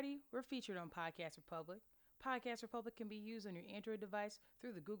We're featured on Podcast Republic. Podcast Republic can be used on your Android device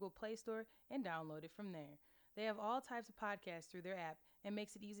through the Google Play Store and download it from there. They have all types of podcasts through their app and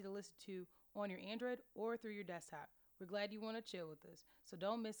makes it easy to listen to on your Android or through your desktop. We're glad you want to chill with us, so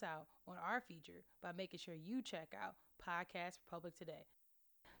don't miss out on our feature by making sure you check out Podcast Republic today.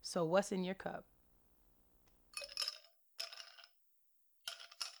 So what's in your cup?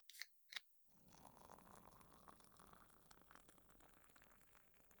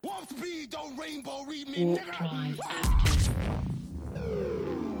 Warp speed, don't rainbow read me, Warp nigga. drive active.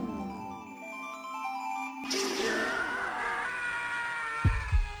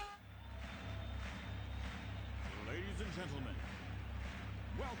 Ladies and gentlemen,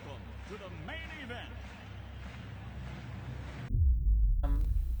 welcome to the main event.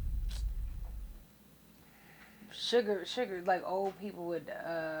 Sugar, like old people with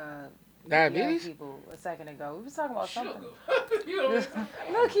Diabetes? young people a second ago. We was talking about something. You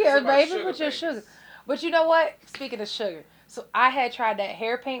Look here, about baby, sugar with your babies. sugar. But you know what? Speaking of sugar, so I had tried that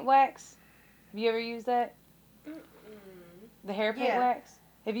hair paint wax. Have you ever used that? The hair paint Yeah. wax?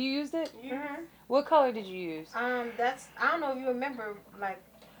 Have you used it? Mm-hmm. What color did you use? That's I don't know if you remember, like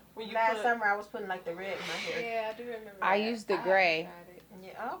When you last put- summer I was putting like the red in my hair. Yeah, I do remember. I that. used the haven't gray. tried it.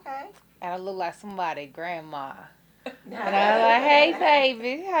 Yeah, okay. And I looked like somebody, grandma. And I was like, hey,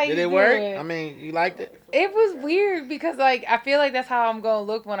 baby, how you Did it doing? work? I mean, you liked it? It was weird because, like, I feel like that's how I'm going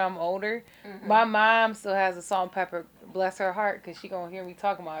to look when I'm older. Mhm. My mom still has a salt and pepper, bless her heart, because she going to hear me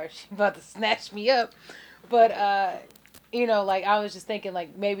talking about her. She about to snatch me up. But, you know, like, I was just thinking,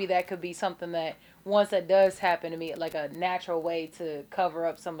 like, maybe that could be something that once that does happen to me, like a natural way to cover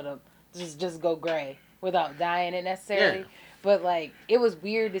up some of the, just go gray without dyeing it necessarily. Yeah. But, like, it was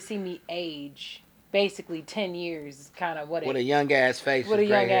weird to see me age. Basically, 10 years is kind of what it With a young ass face. with a with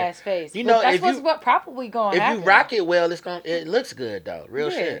gray young hair. ass face. You But know, that's if what's you- what probably going to If happen. you rock it well, it looks good though. Real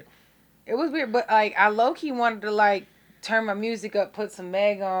Yeah. shit. It was weird, but like I low key wanted to like turn my music up, put some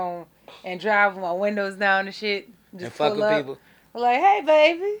Meg on, and drive with my windows down and shit. Just And fuck pull with up. people. Like, hey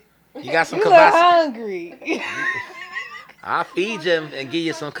baby, You got some you look kvass. hungry. I'll feed you and give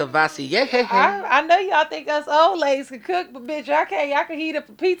you some kvass. Yeah. I know y'all think us old ladies can cook, but bitch, I can't. Y'all can heat up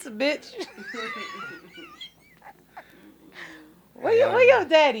a pizza, bitch. Where your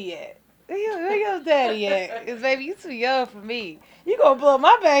daddy at? Where your daddy at? Cause baby, you too young for me. You gonna blow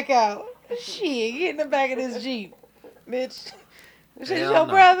my back out? Shit, get in the back of this Jeep, bitch. Shit, Hell your no.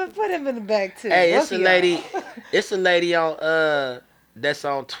 brother put him in the back too. Hey, Both it's a of y'all. lady. It's a lady on that's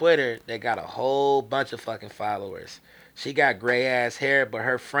on Twitter that got a whole bunch of fucking followers. She got gray ass hair, but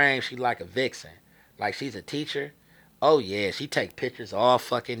her frame she like a vixen. Like she's a teacher. Oh yeah, she take pictures all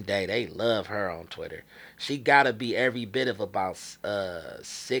fucking day. They love her on Twitter. She gotta be every bit of about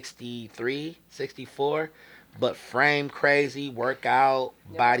 63, 64, but frame crazy, workout,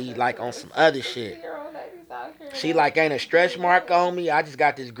 body like on some other shit. She like ain't a stretch mark on me. I just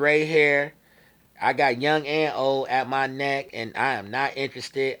got this gray hair. I got young and old at my neck, and I am not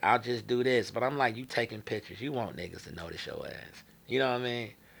interested. I'll just do this. But I'm like, you taking pictures. You want niggas to notice your ass. You know what I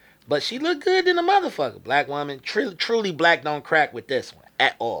mean? But she look good than a motherfucker. Black woman. Truly black don't crack with this one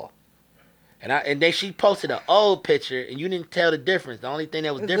at all. And then she posted an old picture, and you didn't tell the difference. The only thing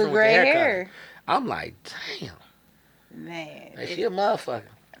that was It's different the was the gray hair hair. color. I'm like, damn. Man, Like, she a motherfucker.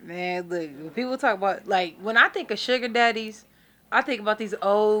 man, look, when people talk about, like, when I think of sugar daddies, I think about these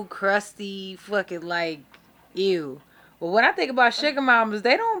old, crusty, fucking, like, ew. But when I think about sugar mamas,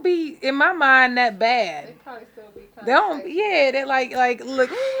 they don't be, in my mind, that bad. They probably still be kind They don't, yeah, they like, look,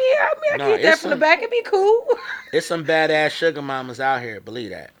 yeah, I mean, I No, get that it's from the some- back, it'd be cool. There's some badass sugar mamas out here,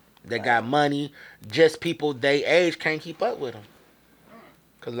 believe that. They got money, just people they age can't keep up with them.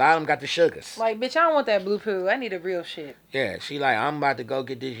 Cause a lot of them got the sugars. Like, bitch, I don't want that blue poo. I need a real shit. Yeah, she like, I'm about to go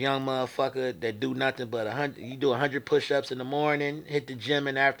get this young motherfucker that do nothing but 100. You do 100 push-ups in the morning, hit the gym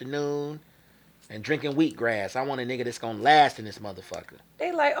in the afternoon, and drinking wheatgrass. I want a nigga that's gonna last in this motherfucker.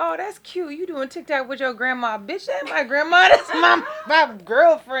 They like, oh, that's cute. You doing TikTok with your grandma. Bitch, that my grandma. That's my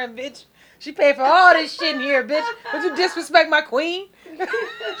girlfriend, bitch. She paid for all this shit in here, bitch. Would you disrespect my queen?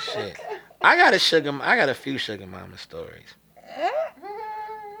 Shit, I got a few sugar mama stories.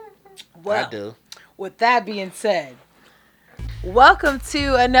 Well, I do. with that being said, welcome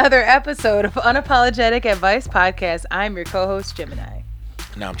to another episode of Unapologetic Advice Podcast. I'm your co-host, Gemini.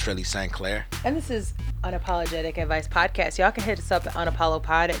 Now I'm Trilly St. Clair. And this is Unapologetic Advice Podcast. Y'all can hit us up at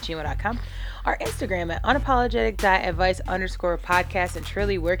unapollopod@gmail.com. Our Instagram at unapologetic.advice_podcast. And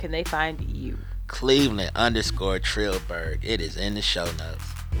Trilly, where can they find you? Cleveland_Trillberg. It is in the show notes.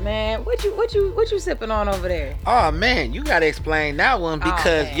 Man, what you sipping on over there? Oh man, you gotta explain that one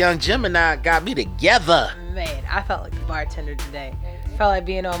because man. young Gemini got me together. Man, I felt like a bartender today. felt like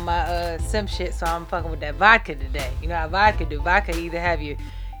being on my sim shit, so I'm fucking with that vodka today. You know how vodka do. Vodka either have you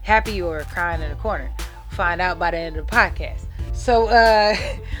happy or crying in the corner. Find out by the end of the podcast. So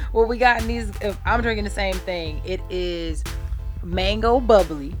what we got in these, I'm drinking the same thing. It is mango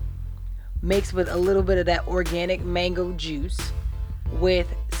bubbly mixed with a little bit of that organic mango juice with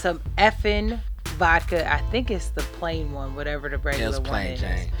some effing vodka. I think it's the plain one, whatever the regular one plain is.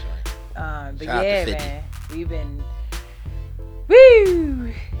 Jane. But Shout out to yeah, 50. man, we've been,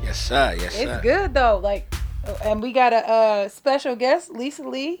 woo! Yes, sir. Yes, sir. It's good though. Like, and we got a special guest, Lisa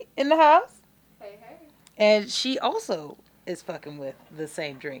Lee, in the house. Hey, hey. And she also is fucking with the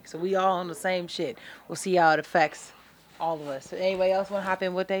same drink. So we all on the same shit. We'll see how it affects all of us. So anybody else want to hop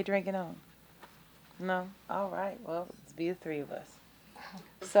in what they drinking on? No? All right. Well, let's be the three of us.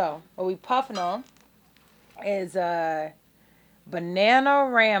 So what we puffing on is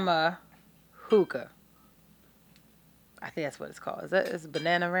Bananarama Hookah. I think that's what it's called. It's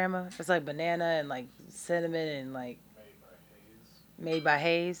Bananarama? It's like banana and like cinnamon and like made by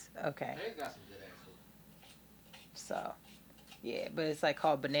Haze. Okay. So, yeah, but it's like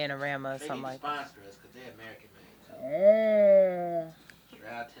called Bananarama or something like that. sponsor us because they're American made.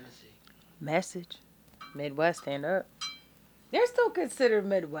 Straight out Tennessee. Message. Midwest, stand up. They're still considered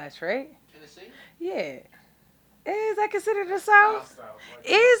Midwest, right? Tennessee? Yeah. Is that considered the South?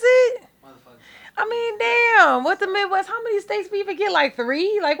 Is it? Motherfucker. I mean, damn. What the Midwest? How many states we even get? Like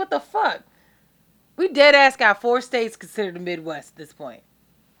 3? Like, what the fuck? We dead ass got 4 states considered the Midwest at this point.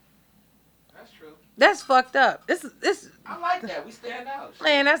 That's true. That's fucked up. This. I like that. We stand out.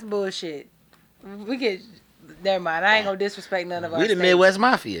 Man, that's bullshit. We get. Never mind. I ain't gonna disrespect none of our We the states. Midwest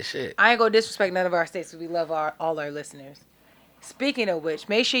Mafia, shit. I ain't gonna disrespect none of our states because we love all our listeners. Speaking of which,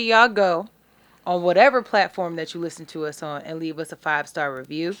 make sure y'all go on whatever platform that you listen to us on and leave us a 5-star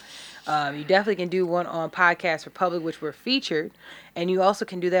review. You definitely can do one on Podcast Republic, which we're featured. And you also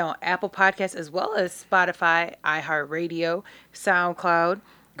can do that on Apple Podcasts as well as Spotify, iHeartRadio, SoundCloud,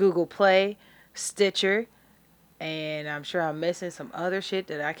 Google Play, Stitcher. And I'm sure I'm missing some other shit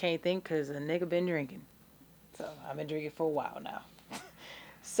that I can't think because a nigga been drinking. So I've been drinking for a while now.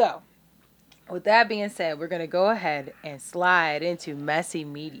 So with that being said, we're going to go ahead and slide into messy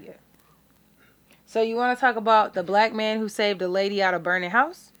media. So you want to talk about the black man who saved a lady out of burning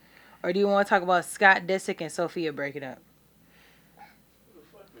house? Or do you want to talk about Scott Disick and Sophia breaking up?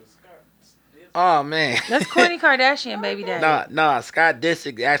 Oh, man. That's Kourtney Kardashian, baby daddy. Nah, Scott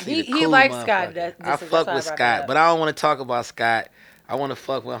Disick actually He the cool likes motherfucker. Scott Disick, I that's fuck why I with brought that Scott, up. but I don't want to talk about Scott. I want to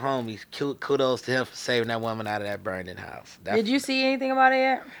fuck with homies. Kudos to him for saving that woman out of that burning house. Did you see anything about it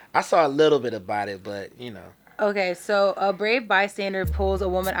yet? I saw a little bit about it, but, you know. Okay, so a brave bystander pulls a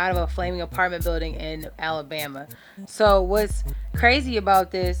woman out of a flaming apartment building in Alabama. So what's crazy about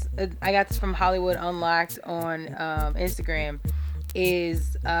this, I got this from Hollywood Unlocked on Instagram,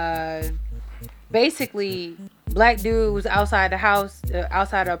 is basically black dude was outside the house,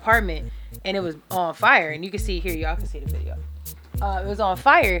 outside the apartment, and it was on fire. And you can see here, y'all can see the video. It was on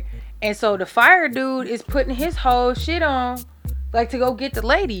fire, and so the fire dude is putting his whole shit on, like to go get the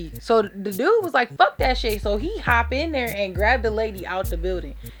lady. So the dude was like, fuck that shit. So he hop in there and grab the lady out the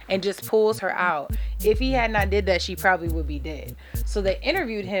building and just pulls her out. If he had not did that, she probably would be dead. So they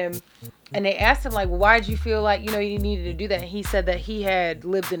interviewed him and they asked him like, well, why did you feel like, you needed to do that? And he said that he had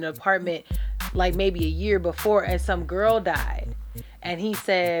lived in an apartment like maybe a year before and some girl died. And he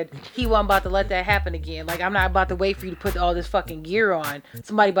said he wasn't about to let that happen again. Like, I'm not about to wait for you to put all this fucking gear on.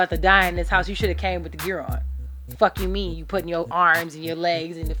 Somebody about to die in this house. You should have came with the gear on. Fuck you mean? You putting your arms and your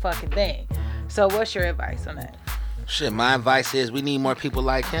legs in the fucking thing. So what's your advice on that? Shit, my advice is we need more people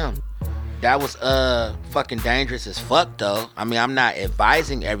like him. That was fucking dangerous as fuck though. I mean, I'm not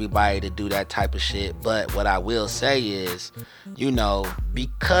advising everybody to do that type of shit, but what I will say is,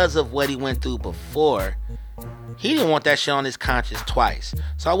 because of what he went through before, he didn't want that shit on his conscience twice.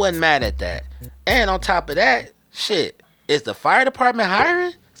 So I wasn't mad at that. And on top of that, shit, is the fire department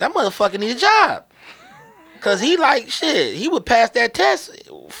hiring? That motherfucker need a job. Cause he he would pass that test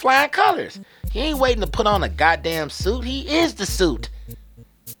flying colors. He ain't waiting to put on a goddamn suit. He is the suit.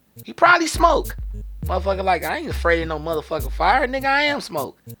 He probably smoke. Motherfucker like, I ain't afraid of no motherfucking fire. Nigga, I am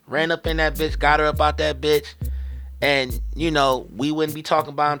smoke. Ran up in that bitch, got her up out that bitch. And, we wouldn't be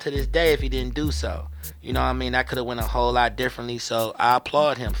talking about him to this day if he didn't do so. You know what I mean? That could have went a whole lot differently. So I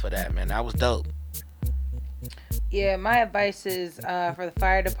applaud him for that, man. That was dope. Yeah, my advice is for the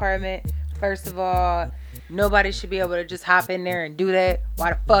fire department, first of all, nobody should be able to just hop in there and do that.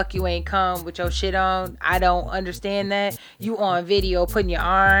 Why the fuck you ain't come with your shit on? I don't understand that. You on video putting your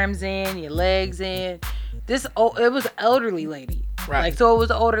arms in, your legs in. It was an elderly lady. Right. So it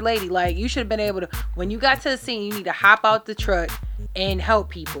was an older lady. You should have been able to, when you got to the scene, you need to hop out the truck and help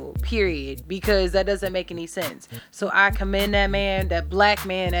people, period, because that doesn't make any sense. So I commend that man, that black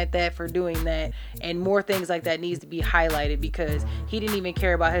man at that, for doing that, and more things like that needs to be highlighted, because he didn't even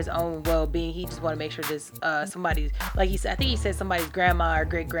care about his own well-being. He just want to make sure this somebody's, like he said, I think he said somebody's grandma or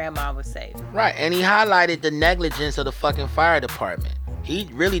great grandma was safe. Right, and he highlighted the negligence of the fucking fire department. He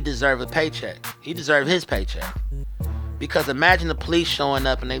really deserved a paycheck. He deserved his paycheck. Because imagine the police showing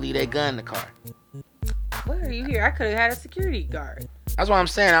up and they leave their gun in the car. Why are you here? I could have had a security guard. That's what I'm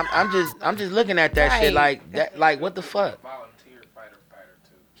saying. I'm just looking at that shit like that. Like, what the fuck? Volunteer fighter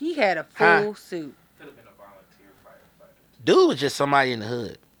too. He had a full suit. Could have been a volunteer fighter. Dude was just somebody in the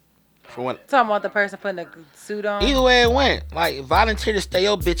hood. For one. Talking about the person putting a suit on. Either way it went. Like, volunteer to stay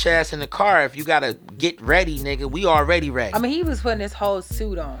your bitch ass in the car if you gotta get ready, nigga. We already ready. I mean, he was putting his whole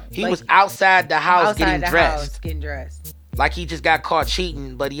suit on. He was outside the house getting dressed. Getting dressed. Like he just got caught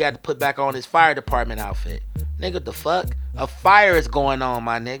cheating, but he had to put back on his fire department outfit. Nigga, what the fuck? A fire is going on,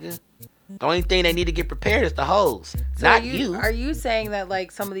 my nigga. The only thing they need to get prepared is the hose, so not you. Are you saying that,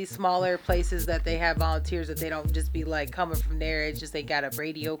 like, some of these smaller places that they have volunteers, that they don't just be like coming from there? It's just they got a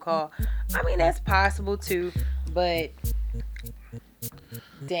radio call. I mean, that's possible too, but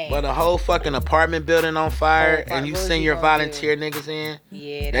dang. But a whole fucking apartment building on fire, and you what send is your he gonna volunteer niggas in?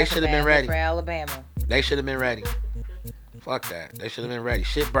 Yeah, they should have been ready. For Alabama. They should have been ready. Fuck that. They should have been ready.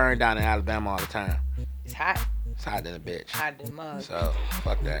 Shit burned down in Alabama all the time. It's hot. It's hot than a bitch. Hot than mug. So,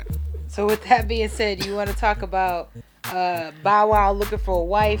 fuck that. So with that being said, you want to talk about Bow Wow looking for a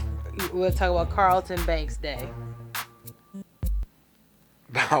wife? We'll talk about Carlton Banks Day.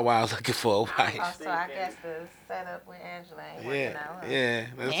 Bow Wow looking for a wife. Oh, so I guess the setup with Angela ain't working out. Huh? Yeah.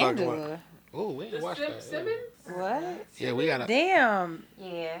 Let's talk about. Angela. Oh, we didn't watch that. Simmons? What? Yeah, we gotta. Damn.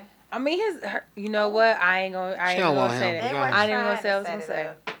 Yeah. I mean, you know what? I ain't gonna say him. that. They were I didn't trying gonna say what I was to gonna set say. it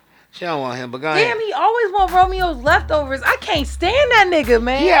up. She don't want him, but go Damn, ahead. he always want Romeo's leftovers. I can't stand that nigga,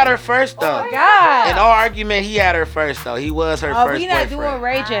 man. He had her first though. Oh my God. In all argument, he had her first though. He was her first we not boyfriend. doing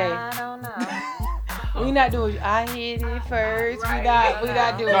Ray J. I don't know. We not doing. I hit it first. We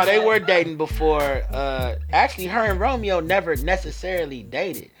not doing. No, they that. were dating before. Actually, her and Romeo never necessarily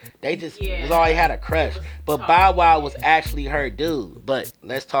dated. They just was always had a crush. But Bow Wow was actually her dude. But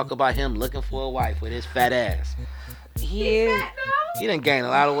let's talk about him looking for a wife with his fat ass. He He done gained a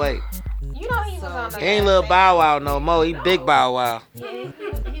lot of weight. You know he was on the He ain't Masked little Singer. Bow Wow no more. He big Bow Wow. Yeah,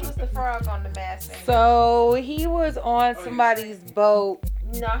 he was the frog on the Masked Singer. So he was on somebody's boat.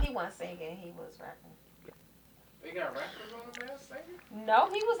 No, he wasn't singing. He was rapping. They got rappers on the Masked Singer? No,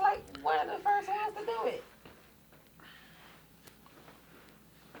 he was like one of the first ones to do it.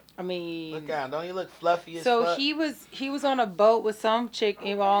 I mean, Look at him. Don't he look fluffy as so fuck? he was on a boat with some chick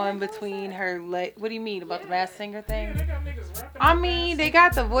all in between her leg. What do you mean about the Masked Singer thing? Yeah, they got niggas rapping. I mean, they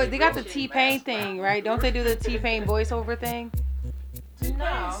got the voice. They got the T-Pain thing, right? Don't they do the T-Pain voiceover thing?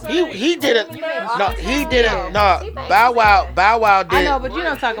 No. He did it. No, he did Yeah. it. No, Bow Wow did. I know, but you know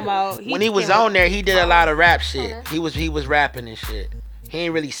what I'm talking about. When he was came on there, he did a lot of rap shit. He was rapping and shit. He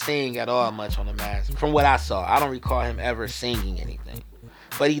ain't really sing at all much on the Mask. From what I saw, I don't recall him ever singing anything.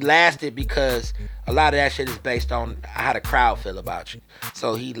 But he lasted because a lot of that shit is based on how the crowd feel about you.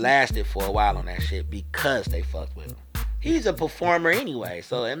 So he lasted for a while on that shit because they fucked with him. He's a performer anyway,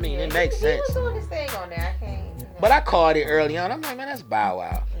 so I mean it makes He sense. was doing his thing on there. I can't. But I called it early on. I'm like, man, that's Bow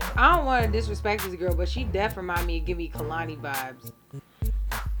Wow. I don't want to disrespect this girl, but she def remind me of give me Kalani vibes.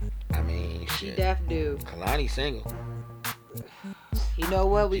 I mean, She shit. def do. Kalani single. You know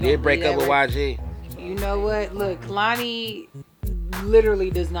what? We She gonna did break leave up that with right- YG. You know what? Look, Kalani literally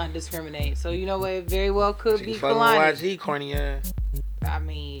does not discriminate. So you know what? It very well could She be fucking Kalani. with YG, corny ass. I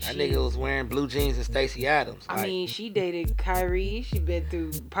mean, That she. nigga was wearing blue jeans and Stacey Adams. I Like, mean, she dated Kyrie. She been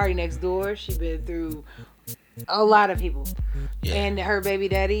through Party Next Door. She been through a lot of people, Yeah. and her baby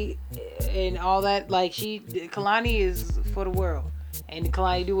daddy, and all that. Like Kalani is for the world, and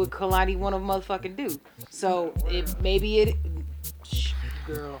Kalani do what Kalani want to motherfucking do. So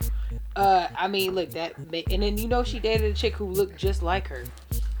girl. I mean, look that, and then you know she dated a chick who looked just like her.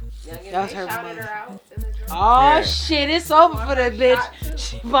 That was her mother. Oh Yeah. shit! It's over for that bitch.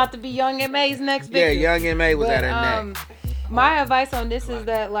 She about to be Young and May's next bitch. yeah, Young and May was But, at her neck. my advice on this is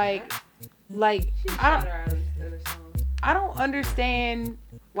that like I don't understand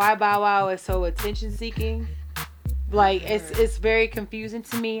why Bow Wow is so attention seeking. Like it's very confusing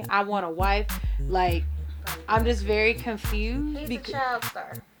to me. I want a wife. Like I'm just very confused. He's a child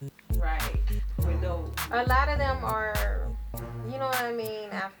star. Right. With no. A lot of them are, you know what I mean,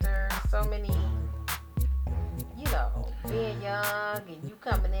 after so many, you know, being young and you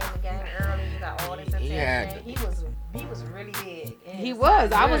coming in the game early, you got all this attention. Yeah. He was really big. And He his was.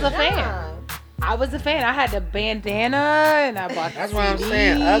 time. I was a He fan. young. I was a fan. I had the bandana and I bought the That's what I'm CD.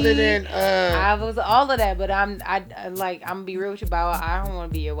 saying. Other than I was all of that, but I'm gonna be real with you about. I don't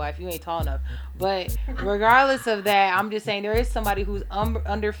want to be your wife. You ain't tall enough. But regardless of that, I'm just saying there is somebody who's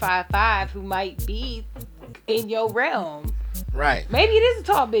under 5'5" who might be in your realm. right. Maybe it is a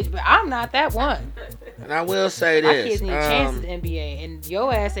tall bitch, but I'm not that one. And I will say My this. kids need a chance at the NBA, and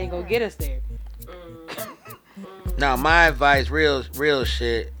your ass ain't gonna get us there. Now, my advice, real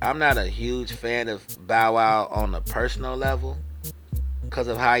shit. I'm not a huge fan of Bow Wow on a personal level because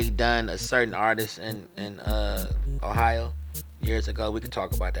of how he done a certain artist in Ohio years ago. We could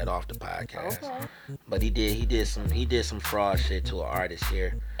talk about that off the podcast. Okay. But he did some fraud shit to an artist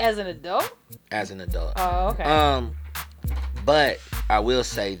here As an adult? as an adult. Oh, okay. But I will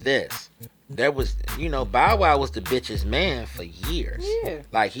say this. There was, Bow Wow was the bitch's man for years. Yeah.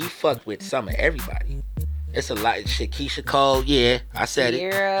 Like, he fucked with some of everybody. It's a lot. Shit, Keisha Cole, yeah, I said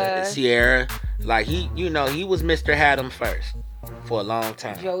it. Sierra. Like, he was Mr. Haddam first for a long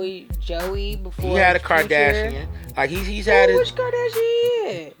time. Joey before. He had a Future. Kardashian. Like, he's had it. Which Kardashian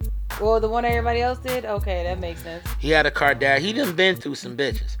he had? Well, the one everybody else did? Okay, that makes sense. He had a Kardashian. He done been through some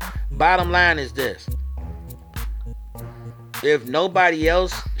bitches. Bottom line is this. If nobody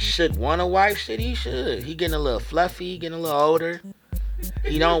else should want a wife, shit, he should. He getting a little fluffy, getting a little older.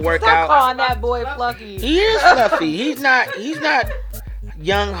 He don't work Stop out. calling that boy fluffy. He is fluffy. He's not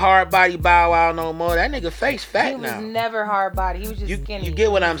young hard body Bow Wow no more. That nigga face fat He was now. never hard body. He was just skinny. You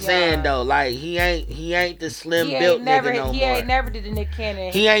get what I'm Yeah. saying though. Like he ain't the slim He built ain't never. nigga no He more. ain't never did the Nick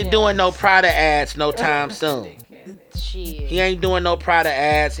Cannon. He ain't doing no Prada ads no time soon. Shit. He ain't doing no Prada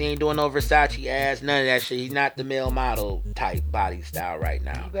ads. He ain't doing no Versace ads. None of that shit. He's not the male model type body style right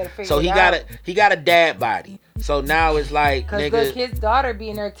now. You better figure So it he out. got a dad body. So now it's like, Cause nigga. look, his daughter be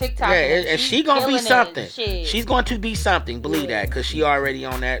in her TikTok. Yeah, and she gonna be killing it. something. Shit. She's going to be something. Believe Yeah. that, cause she already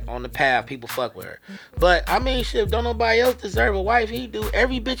on the path. People fuck with her. But I mean, shit, don't nobody else deserve a wife. He do.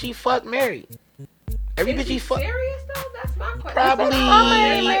 Every bitch he fuck married. Every bitch he fuck. Serious though? That's my question. Probably. mama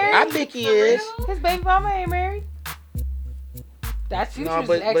ain't married? I think he is. His baby mama ain't married. That's Future's No,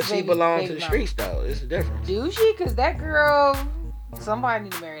 but she ex-baby- belongs to baby the mama. streets though. It's a difference. Do she? Cause that girl, somebody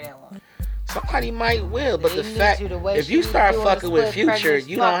need to marry that one. Somebody might will, but They the need fact you the way if she you was start doing the fucking with split Future,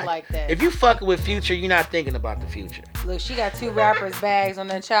 pregnancy you fuck don't. like that. If you fucking with Future, you're not thinking about the future. Look, she got 2 rappers' bags on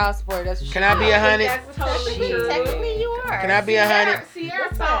that child support. That's what she Can I be did. 100? That's totally Shit. true. Technically, you are. Can I be 100?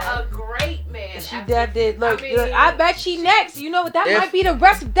 Sierra saw a great man. She after- that did. Look, I mean- look, I bet she next. You know what? That If- might be the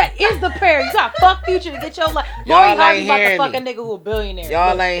rest. That is the prayer. You got fuck Future to get your life. Y'all Lori ain't Harvey about to hearing fuck me. a nigga who a billionaire.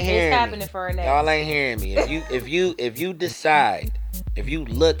 Y'all Look, ain't hearing It's me. happening for her next. Y'all ain't hearing me. If you decide, if you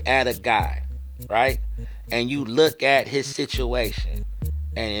look at a guy, right, and you look at his situation,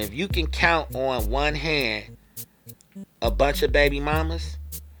 and if you can count on one hand a bunch of baby mamas,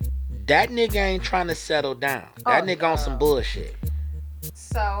 that nigga ain't trying to settle down. That Oh, nigga on some bullshit.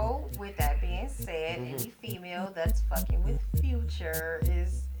 So, with that being said, any female that's fucking with Future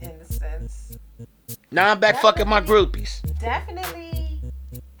is, in a sense, Now I'm back fucking my groupies. definitely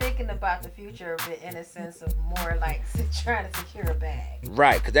thinking about the future, but in a sense of more like trying to secure a bag.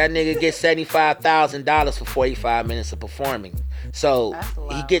 Right, because that nigga gets $75,000 for 45 minutes of performing. So That's a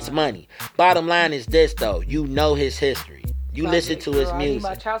lot he of gets money. Bottom line is this, though. You know his history. You listen to his I need my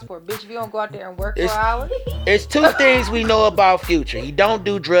music. child support, bitch. If you don't go out there and work It's- for hours, It's 2 things we know about Future. He don't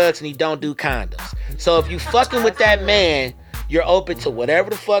do drugs and he don't do condoms. So if you fucking with that man, you're open to whatever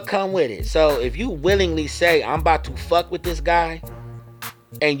the fuck come with it. So if you willingly say, I'm about to fuck with this guy,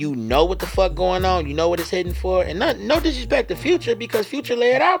 and you know what the fuck going on, you know what it's hitting for, and no disrespect to Future, because Future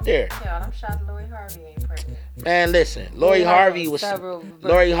lay it out there. Yeah, I'm shocked Lori Harvey ain't pregnant. Man, listen, Lori Harvey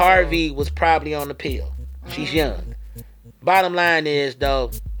was probably on the pill. She's young. Bottom line is though,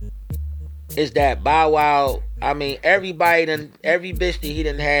 is that Bow Wow, I mean, every bitch that he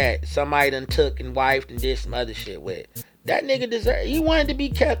done had, somebody done took and wifed and did some other shit with. That nigga he wanted to be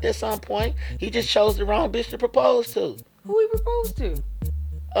kept at some point. He just chose the wrong bitch to propose to. who he proposed to?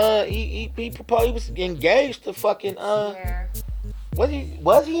 He proposed, he was engaged to fucking, Yeah, was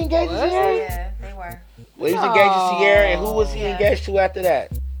he engaged to Was Sierra? yeah, they were. Well, he was engaged to Sierra, and who was he Yeah. engaged to after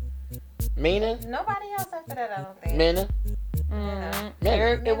that? Mina? Nobody else after that, I don't think. Mina? Mm,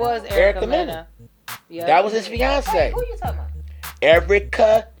 Mena. it was Erica Erica Mena. Mena. Yeah. That was his Wait, fiance. who you talking about?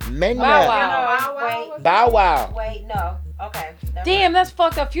 Erica Mena. Bow Wow. Wait, Bow Wow. wait, no. Okay. never Damn, mind. that's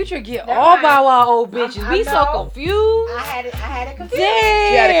fucked up. Future get Never all mind. Bow Wow old bitches. I We so know. confused. I had it confused.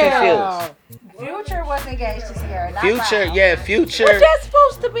 Damn. She had it confused. Future was engaged to Sierra. Not Future, Bow. yeah, Future. What that's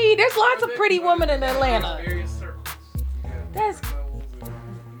supposed to be? There's lots of pretty women in Atlanta. Various circles. You got That's- different levels and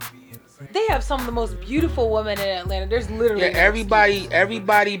you can be in the same They have some of the most beautiful women in Atlanta. There's literally Yeah,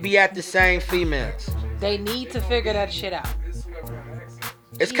 everybody be at the same females. They need to figure that shit out.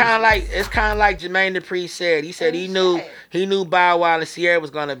 It's kind of like Jermaine Dupri said. He said he knew Bow Wow and Sierra was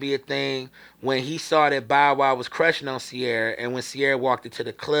gonna be a thing when he saw that Bow Wow was crushing on Sierra, and when Sierra walked into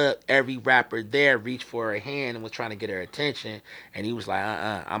the club, every rapper there reached for her hand and was trying to get her attention, and he was like,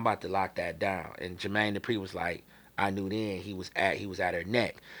 I'm about to lock that down. And Jermaine Dupri was like, I knew then he was at her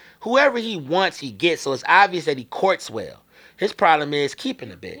neck. Whoever he wants, he gets. So it's obvious that he courts well. His problem is keeping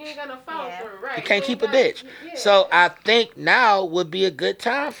the bitch. You ain't gonna follow through, right? You can't keep a bitch. So I think now would be a good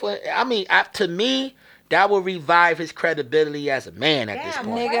time for. I mean, to me, that will revive his credibility as a man at this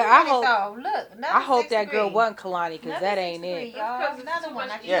point. Nigga, I hope that girl wasn't Kalani, because that ain't it. Another one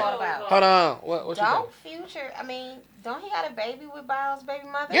I just Yeah. thought about. Hold on. What you Don't got? Future. I mean, don't he got a baby with Bow's baby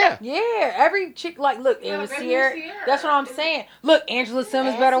mother? Yeah. Yeah, every chick, like, look, it was baby Sierra. with Sierra. That's what I'm saying. Look, Angela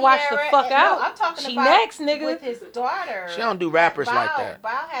Simmons And better watch the Sierra, fuck and- out. No, I'm talking She about next, nigga. with his daughter. She don't do rappers like that.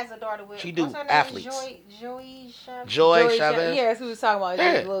 Bow has a daughter with. She do what's her name? athletes. Joey Chavez. Joy Joey Chavez. Yeah, that's who we was talking about.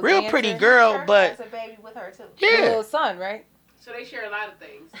 Yeah, The little real dancer. pretty girl, Church but has a baby with her too. The yeah, little son, right? So they share a lot of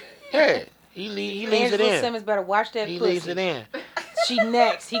things. yeah. He leaves it Angela in. Simmons better watch that He pussy. leaves it in. She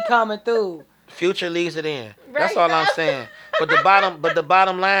next. He coming through. Future leaves it in. That's Right all I'm now. saying. But the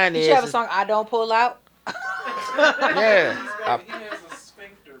bottom line Did is, you have a song, I Don't Pull Out? yeah. He has a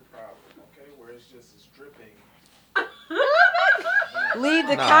sphincter problem, okay, where it's dripping. Leave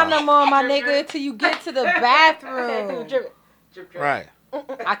the Nah. condom on, my nigga, until you get to the bathroom. Right.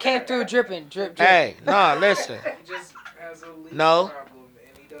 I came through dripping. Drip, drip. Hey, no, listen. He just has a leak No. problem,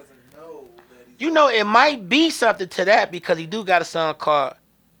 and he doesn't know that he's. You know, it might be something to that because he do got a song called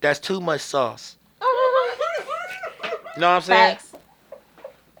That's Too Much Sauce. You know what I'm saying? Facts.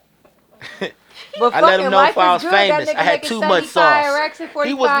 But I let fucking him know life if I is was good. That famous. nigga I had making too much 75 sauce. racks in He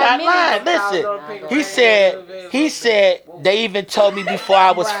 45 was not lying. minutes. Listen, he said they even told me before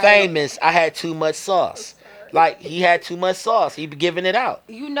I was Right. famous I had too much sauce. Like, he had too much sauce. He be giving it out.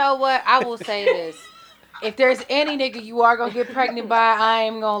 You know what? I will say this. If there's any nigga you are gonna get pregnant by, I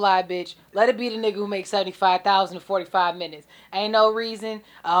ain't gonna lie, bitch. Let it be the nigga who makes 75,000 in 45 minutes. Ain't no reason.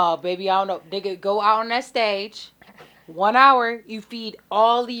 Oh, baby, I don't know. Nigga, go out on that stage. 1 hour, you feed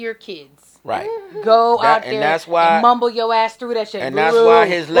all of your kids. Right. Go out and there that's why- and mumble your ass through that shit. And that's why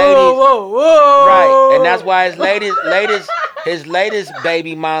his ladies, right? And that's why his latest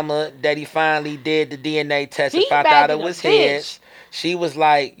baby mama that he finally did the DNA test and He found out it bagging a was bitch. his. She was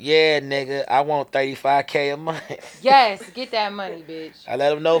like, "Yeah, nigga, I want $35K a month." Yes, get that money, bitch. I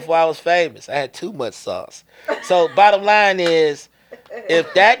let him know before I was famous. I had too much sauce. So bottom line is,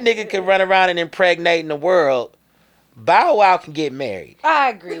 if that nigga can run around and impregnate in the world, Bow Wow can get married. I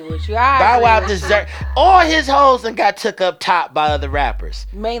agree with you. Bow Wow deserve all his hoes and got took up top by other rappers.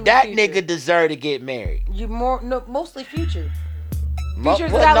 Mainly That Future. nigga deserve to get married. You mostly Future. Mo-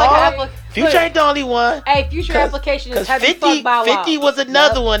 Future's well, got like no, an Future ain't the only one. Hey, Future application is Cause have you 50, fuck Bow Wow. 50 was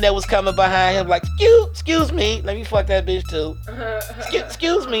another Yep. one that was coming behind him like, excuse me, let me fuck that bitch too.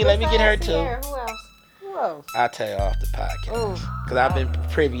 Excuse me, let me get her too. Who else? Who else? I'll tell you off the podcast. Ooh. Because I've been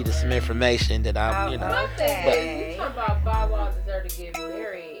privy to some information that I'm, you know. You talking about Bow Wow deserve to get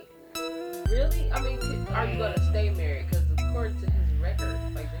married? Really? I mean, are you gonna stay married? Because according to his record,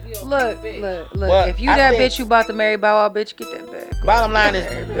 like he don't Look. Well, If you I that think- bitch you about to marry Bow Wow, bitch, get that bag. Bottom line is,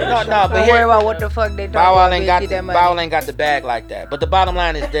 no, Don't but worry here, about what the fuck they Bow talking Wow about, ain't bitch, got get the that money. Bow Wow ain't got the bag like that. But the bottom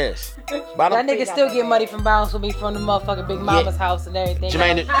line is this. That nigga still get money from Bounce with me from the motherfucking Big Mama's house and everything.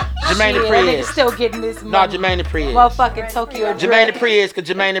 Jermaine Shit, Dupri that nigga is. still getting this No, money. Jermaine Dupri is. Motherfucking Tokyo Drift. Jermaine Dupri is, because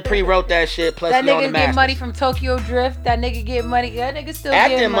Jermaine Dupri wrote that shit, plus That he on the nigga get masters. money from Tokyo Drift. That nigga get money. That nigga still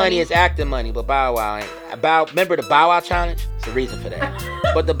Acting getting money is acting money, but Bow Wow ain't. Remember the Bow Wow challenge? It's a reason for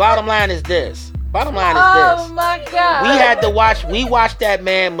that. But the bottom line is this. Bottom line is Oh this. my god. We watched that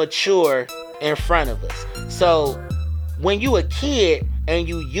man mature in front of us. So when you a kid and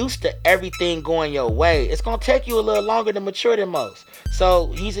you used to everything going your way, it's gonna take you a little longer to mature than most. So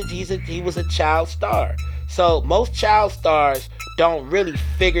he was a child star. So most child stars don't really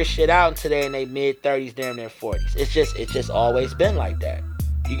figure shit out until they're in their mid-30s, damn near 40s. It's just always been like that.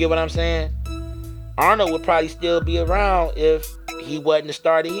 You get what I'm saying? Arnold would probably still be around if he wasn't the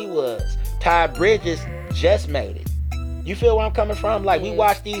star that he was. Ty Bridges just made it. You feel where I'm coming from? Like, we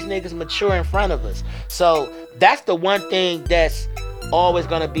watch these niggas mature in front of us. So that's the one thing that's always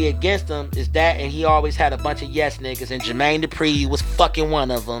gonna be against him, is that, and he always had a bunch of yes niggas, and Jermaine Dupri was fucking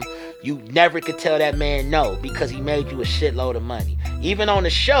one of them. You never could tell that man no, because he made you a shitload of money. Even on the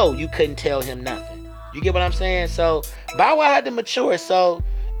show, you couldn't tell him nothing. You get what I'm saying? So Bow Wow had to mature. So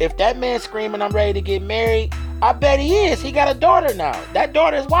if that man's screaming, I'm ready to get married, I bet he is. He got a daughter now. That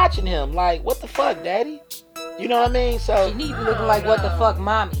daughter is watching him. Like, what the fuck, daddy? You know what I mean? So She need to be looking like what the fuck,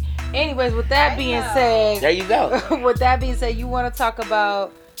 mommy. Anyways, with that being said, there you go. with that being said, you want to talk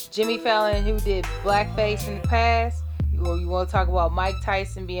about Jimmy Fallon who did blackface in the past, or you want to talk about Mike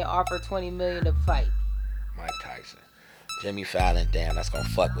Tyson being offered $20 million to fight? Mike Tyson, Jimmy Fallon. Damn, that's gonna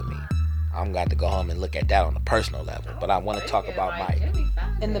fuck with me. I'm going to go home and look at that on a personal level. But I want to talk about Mike.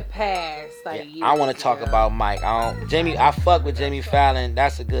 In the past, like Yeah, I want to talk about Mike. I fuck with Jimmy Fallon.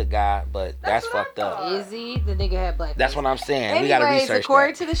 That's a good guy, but that's fucked up. Is he? The nigga had black. That's what I'm saying. Anyways, we gotta research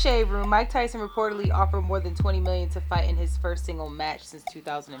according that. to the Shade Room, Mike Tyson reportedly offered more than $20 million to fight in his first single match since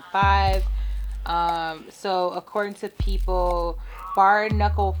 2005. So according to People, Bare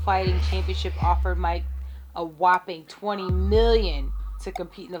Knuckle Fighting Championship offered Mike a whopping $20 million to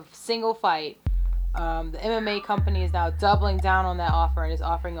compete in a single fight. The MMA company is now doubling down on that offer and is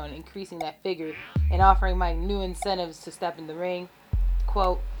offering on increasing that figure and offering Mike new incentives to step in the ring.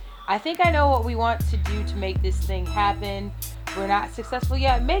 Quote, I think I know what we want to do to make this thing happen. We're not successful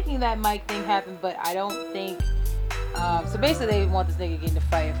yet making that Mike thing happen, but I don't think... so basically they want this nigga getting to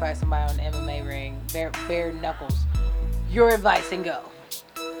fight somebody on the MMA ring. Bare knuckles. Your advice and go.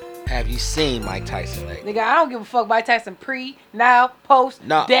 Have you seen Mike Tyson lately? Nigga, I don't give a fuck Mike Tyson pre, now, post,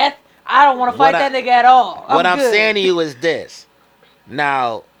 No. death. I don't want to fight that nigga at all. What I'm good. saying to you is this.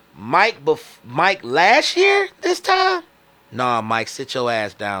 Now, Mike last year, this time? Nah, Mike, sit your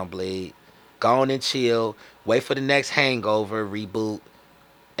ass down, bleed. Go on and chill. Wait for the next Hangover reboot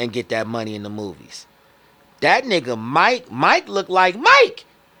and get that money in the movies. That nigga Mike looked like Mike.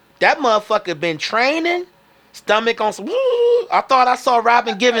 That motherfucker been training. Stomach on some. I thought I saw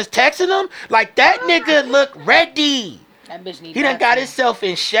Robin Givens texting him. Like, that nigga look ready. That bitch need He done got vaccine. himself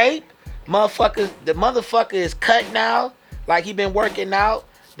in shape. The motherfucker is cut now. Like, he been working out.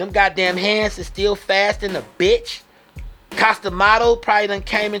 Them goddamn hands is still fast in the bitch. Costamato probably done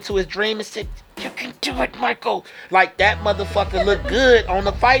came into his dream and said, you can do it, Michael. Like, that motherfucker look good on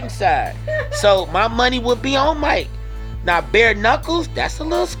the fighting side. So my money would be on Mike. Now, bare knuckles, that's a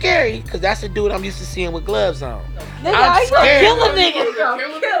little scary, because that's a dude I'm used to seeing with gloves on. Nigga, I'm I scared. kill a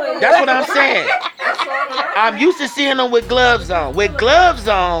nigga. That's what I'm saying. I'm used to seeing them with gloves on. With gloves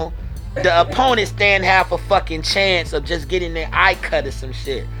on, the opponent stand half a fucking chance of just getting their eye cut or some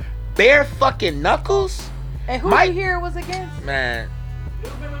shit. Bare fucking knuckles? And who Mike- you hear it was against? Man,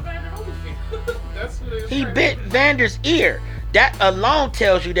 That's what it was. he bit Vander's ear. That alone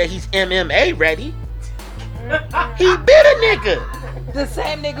tells you that he's MMA ready. He bit a nigga. The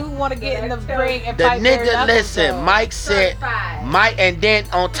same nigga who want to get in the ring and The fight bare nigga, knuckles, listen, though. Mike said, and then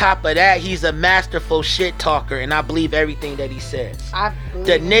on top of that, he's a masterful shit talker, and I believe everything that he says. I believe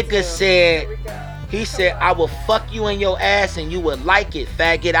The it nigga too. said, he said, I will fuck you in your ass and you would like it,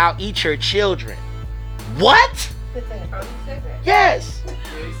 faggot. I'll eat your children. What? Yes. Yeah,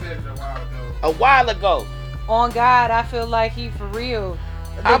 he said it a while ago. A while ago. On God, I feel like he for real.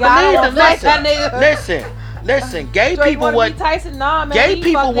 I Nigga, believe don't him. like that nigga. Listen. Gay So you people wanna was be Tyson? Nah, man. gay he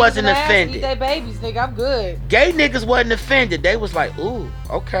people fuck niggas wasn't in the ass and offended. eat they babies, nigga. I'm good. gay niggas wasn't offended. They was like, ooh,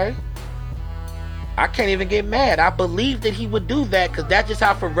 okay. I can't even get mad. I believe that he would do that because that's just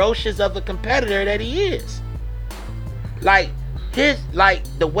how ferocious of a competitor that he is. Like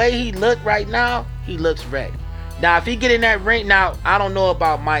the way he look right now, he looks ready. Now, if he get in that ring, now I don't know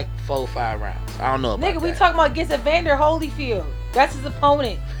about Mike 4-5 rounds. I don't know about Nigga, we that. talking about against Evander Holyfield. That's his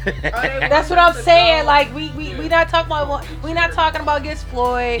opponent. That's what I'm saying. Like we not talking about against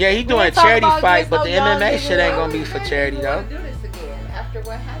Floyd. Yeah, he We doing a ain't talking charity about fight, against but no the young MMA nigga. shit ain't gonna be for charity though. Do this again after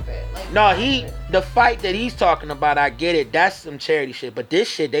what happened? Like, No, the fight that he's talking about, I get it. That's some charity shit. But this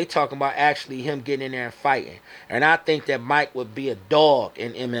shit, they talking about actually him getting in there and fighting. And I think that Mike would be a dog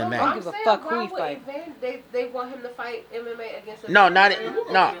in MMA. I don't give a fuck who he fight. They want him to fight MMA against. No, not Man, who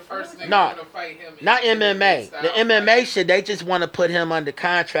no, gonna be the first nigga no. gonna fight him in not MMA. style? The MMA shit, they just want to put him under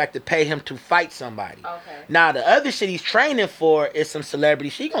contract to pay him to fight somebody. Okay. Now, the other shit he's training for is some celebrity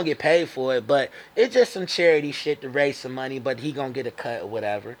shit. He gonna get paid for it, but it's just some charity shit to raise some money, but he gonna get a cut or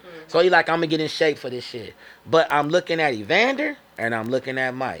whatever. So he like, I'm gonna get in shape for this shit. But I'm looking at Evander, and I'm looking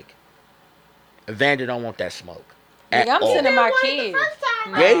at Mike. Evander don't want that smoke. At Nigga, I'm all. sending my kids.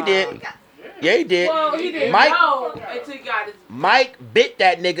 Yeah, he did. Yeah, he did. Well, he didn't Mike- know until he got his. Mike bit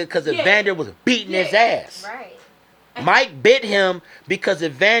that nigga because Yeah. Evander was beating his ass. Right. Mike bit him because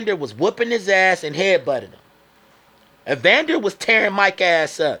Evander was whooping his ass and headbutting him. Evander was tearing Mike's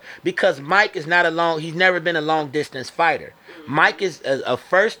ass up because Mike is not a he's never been a long distance fighter. Mike is a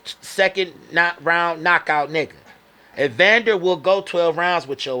first, second round knockout nigga. Evander will go 12 rounds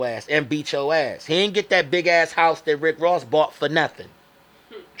with your ass and beat your ass. He ain't get that big ass house that Rick Ross bought for nothing.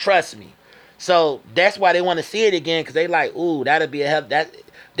 Trust me. So that's why they want to see it again, because they like, ooh, that'll be a hell. That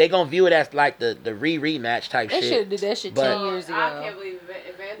they gonna view it as like the rematch type They shit. should have did that shit But- 10 years ago. I can't believe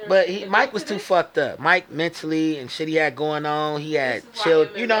Evander. But Mike was too fucked up. Mike mentally and shit he had going on. He had This is why chilled.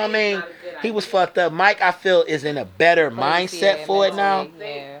 MMA You know what I is mean? not a good He was idea. fucked up. Mike, I feel, is in a better mindset for it now.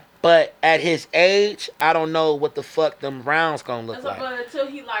 Yeah. But at his age, I don't know what the fuck them rounds gonna look That's like. but until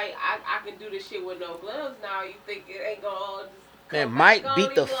he like, I can do this shit with no gloves now. You think it ain't gonna all just Man, come Mike back beat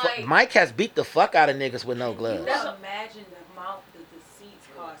on the you, fuck. like, Mike has beat the fuck out of niggas with no gloves. That's- imagine the amount that the seats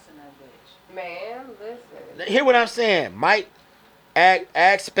cost in that bitch. Man, listen. Hear what I'm saying? Mike,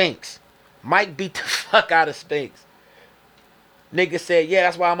 ask Spinks. Mike beat the fuck out of Spinks. Nigga said, yeah,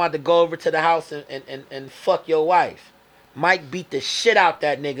 that's why I'm about to go over to the house and fuck your wife. Mike beat the shit out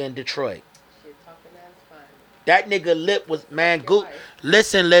that nigga in Detroit. Shit, talking ass fine. That nigga lip was, man, Your go, wife.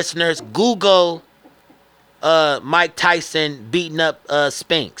 listen, listeners, Google Mike Tyson beating up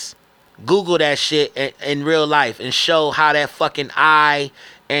Spinks. Google that shit in real life and show how that fucking eye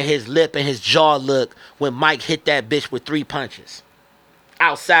and his lip and his jaw look when Mike hit that bitch with 3 punches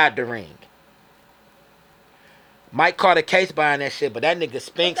outside the ring. Mike caught a case behind that shit, but that nigga But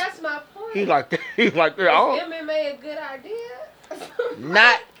Spinks, that's my point. he like Is oh, MMA a good idea?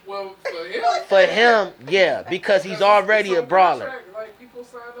 not Well, for him, for him, yeah, because he's already a brawler. Contract, like people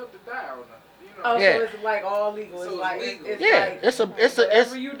sign up to die or not. You know. Oh, Yeah. so it's like all legal. So It's it's like legal. it's Yeah, like it's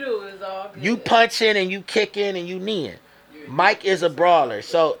whatever you do is all good. you punching and you kicking and you kneeing. Yeah, Mike is a brawler.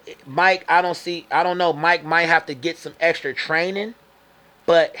 So Mike, I don't know. Mike might have to get some extra training,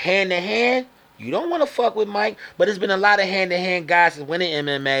 but hand to hand, you don't want to fuck with Mike. But there's been a lot of hand to hand guys that went in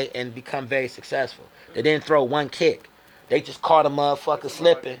MMA and become very successful. They didn't throw one kick. They just caught a motherfucker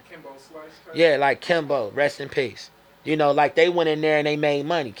slipping. Kimbo Slice type. Yeah, like Kimbo, rest in peace. You know, like they went in there and they made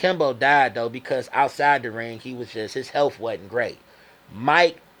money. Kimbo died though because outside the ring he was just, his health wasn't great.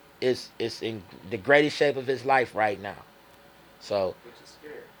 Mike is in the greatest shape of his life right now. So Which is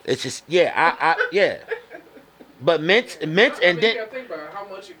scary. it's just yeah. But Mint I and mean, then you gotta think about it. How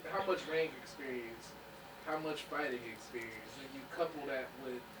much ring experience, how much fighting experience, and you couple that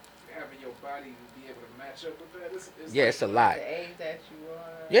with having your body be able to match up with that. it's a lot. the age that you are.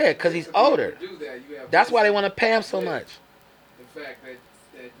 Yeah, because he's To be able older. to do that, you have That's why they this- want to pay him so Yeah. much. The fact that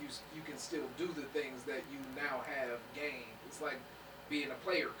you can still do the things that you now have gained. It's like being a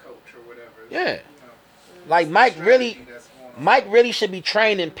player coach or whatever. It's Yeah. like, you know, Like it's Mike the really, strategy that's going on. Mike really should be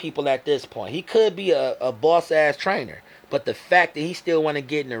training people at this point. He could be a boss ass trainer, but the fact that he still want to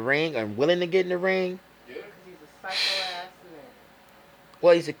get in the ring and willing to get in the ring, Yeah. Because he's a psycho ass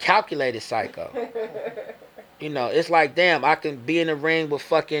well, he's a calculated psycho. man. You know, it's like, damn, I can be in the ring with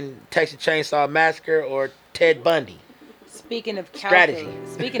fucking Texas Chainsaw Massacre or Ted Bundy. Speaking of Strategy.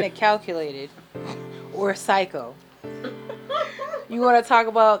 calculated or psycho, you want to talk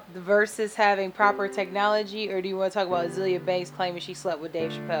about the versus having proper technology, or do you want to talk about Azealia Banks claiming she slept with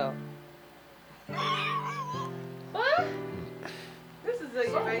Dave Chappelle? What? This is a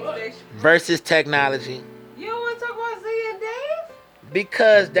So Banks what? Station. Versus technology. You don't want to talk about Zia and Dave?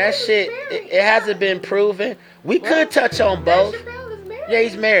 Because that shit, it hasn't been proven. We could touch on both. Dave Chappelle is married. Yeah,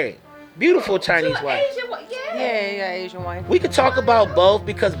 he's married. Beautiful Chinese To an wife. Asian wife. Yeah. Yeah, you got Asian wife. We could talk about both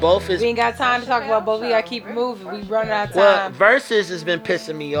because both is. We ain't got time to talk about both. We gotta keep it moving. We running out of Well, time. Versus has been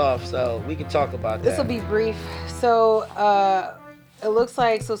pissing me off, so we can talk about This will that. be brief. So, it looks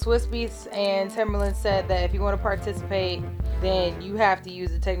like Swiss Beats and Timberland said that if you want to participate, then you have to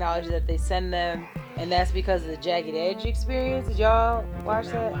use the technology that they send them, and that's because of the Jagged Edge experience. Did y'all watch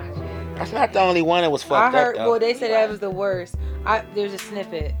that? That's not the only one that was I fucked heard. up, though. Well, they said that was the worst. There's a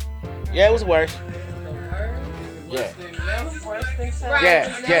snippet. Yeah, it was worse. Yeah. Worse than sex.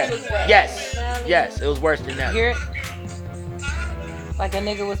 Yeah, yes, it was worse than that. Hear it? Like a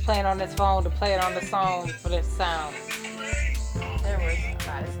nigga was playing on his phone to play it on the song for the sound. There was a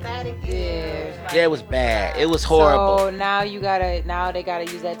lot of static. Yeah. Yeah, it was bad. It was horrible. So now they gotta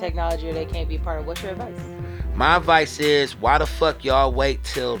use that technology, or they can't be part of. What's your advice? My advice is, why the fuck y'all wait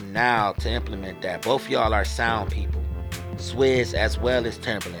till now to implement that? Both y'all are sound people, Swizz as well as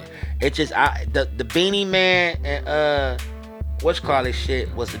Timberland. It just the Beanie Man and whatchamacallit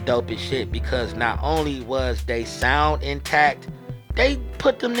shit was the dopest shit because not only was they sound intact, they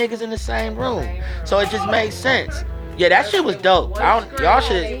put them niggas in the same room, so it just made sense. Yeah, that shit was dope. Y'all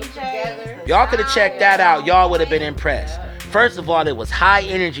could have checked that out. Y'all would have been impressed. First of all, it was high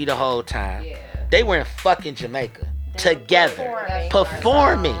energy the whole time. They were in fucking Jamaica together,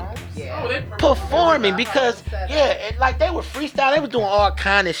 performing because like they were freestyle. They were doing all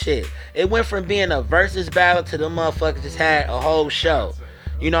kind of shit. It went from being a versus battle to them motherfuckers just had a whole show.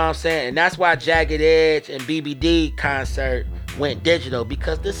 You know what I'm saying? And that's why Jagged Edge and BBD concert went digital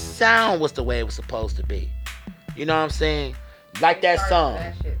because the sound was the way it was supposed to be. You know what I'm saying? Like that song.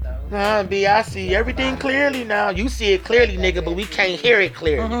 That shit, though. Nah, B, I see everything clearly now. You see it clearly, nigga, but we can't hear it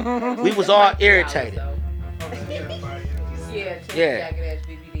clearly. We was all irritated. Yeah, Yeah. Jagged Edge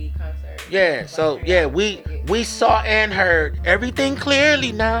BBD concert. Yeah, so yeah, we saw and heard everything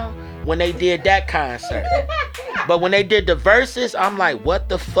clearly now when they did that concert. But when they did the verses, I'm like, what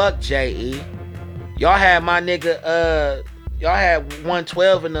the fuck, J.E.? Y'all had my nigga, y'all had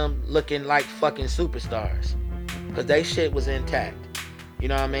 112 of them looking like fucking superstars. Cause they shit was intact. You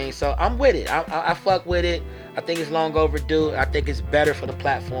know what I mean? So I'm with it. I fuck with it. I think it's long overdue. I think it's better for the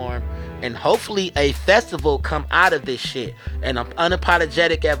platform. And hopefully a festival come out of this shit. And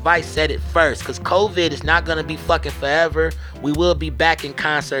Unapologetic Advice said it first. Cause COVID is not gonna be fucking forever. We will be back in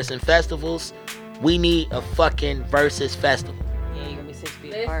concerts and festivals. We need a fucking versus festival. Yeah, you're gonna be 6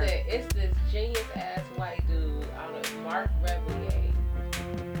 feet Listen, apart. it's this genius ass white dude, I don't know, Mark Reblier.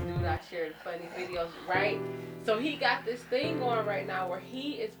 Dude, I shared funny videos, right? So he got this thing going right now where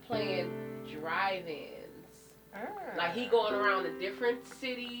he is playing drive-ins. Like he going around to different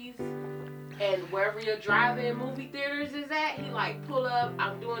cities, and wherever your drive-in movie theaters is at, he like pull up.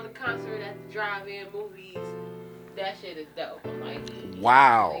 I'm doing the concert at the drive-in movies. That shit is dope. I'm like,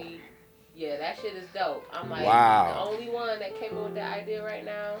 Wow. Yeah, that shit is dope. I'm like, Wow. the only one that came up with that idea right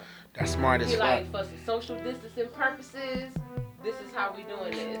now. That's smart as He fuck. like, for some social distancing purposes, this is how we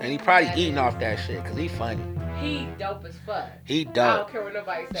doing this. And he probably That eating is- off that shit because he funny. He dope as fuck. He I don't dope. care what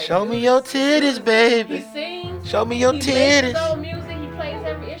nobody says. Show me your titties, baby. He sings. Show me your He makes his titties. own music. He plays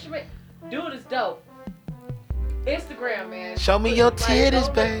every instrument. Dude is dope. Instagram, man. Show me your Like, titties,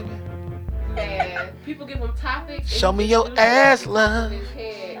 go- baby. Man, people give him topics. and Show he me just your do that ass, shit love. in his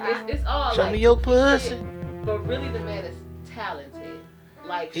head. It's all Show like me your shit. pussy. But really, the man is talented.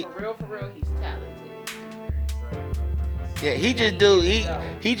 Like, He- for real, he's talented. Yeah, he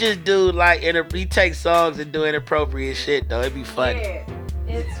just do like he takes songs and do inappropriate shit though. It'd be funny. Yeah.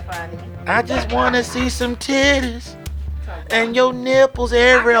 It's funny. I just wanna see some titties Talk about- and your nipples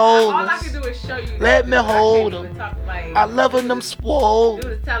every all I over. can do is show you. Let that, me dude. I hold can't even talk, like, I loving them swole.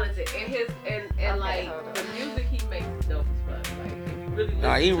 Dude is talented, and his and Okay, like hold on. the music he makes is dope as fuck. Like if you really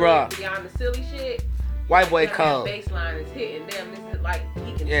Nah, listen he to raw. it beyond the silly shit. White boy that cold. bass line is hitting. Damn, this is like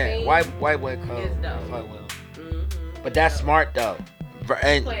he can Yeah, sing. white boy cold. It's dope. Fuck with him. Mhm. But that's smart though.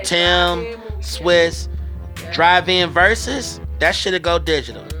 And Playing Tim, drive-in movies, Swiss, yeah. drive-in versus, that should go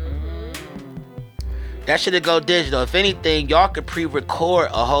digital. Mhm. That should go digital. If anything, y'all could pre-record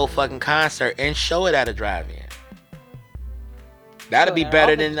a whole fucking concert and show it at a drive-in. That'd Show be it at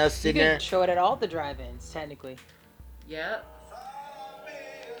better all the- than us You sitting there. could show it at all the drive-ins, technically. Yep.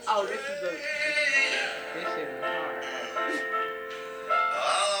 Oh, this is a. This shit is hard. All I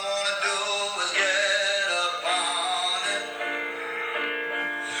wanna do is get up on it.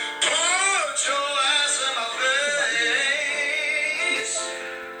 Put your ass in my face.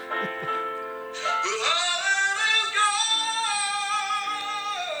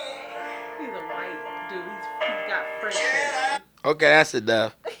 He's a white dude. He's got French hair. Okay, that's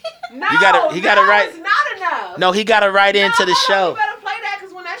enough. No, He gotta write- It's not enough. No, he got to write into the hold on, show. You better play that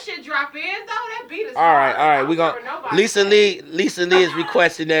because when that shit drop in, though, that beat is All hard. right. We don't gonna care what nobody Lisa say. Lee is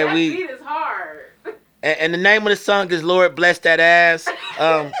requesting that That we beat is hard. and the name of the song is Lord Bless That Ass.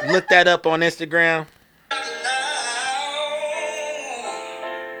 Look that up on Instagram.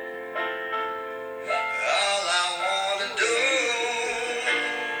 All I wanna do.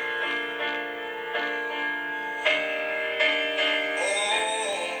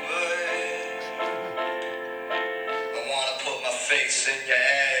 I wanna put my face in your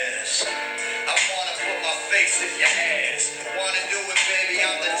ass. I wanna put my face in your ass. Wanna do it, baby,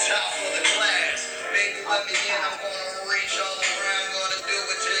 I'm the top of the class. Baby, let me in, I'm gonna reach all around. Gonna do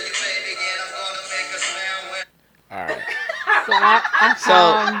it till you, baby, and I'm gonna make a sound when All right. So I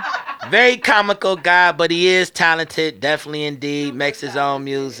So, very comical guy, but he is talented, definitely indeed, makes his own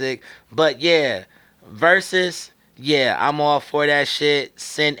music. But yeah, versus, yeah, I'm all for that shit.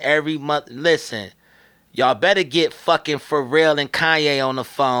 Send every month. Listen, y'all better get fucking Pharrell and Kanye on the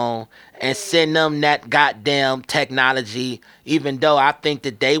phone and send them that goddamn technology, even though I think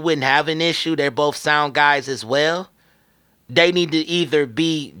that they wouldn't have an issue. They're both sound guys as well. They need to either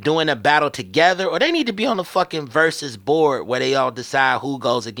be doing a battle together or they need to be on the fucking versus board where they all decide who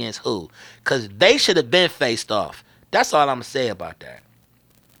goes against who. Because they should have been faced off. That's all I'm going to say about that.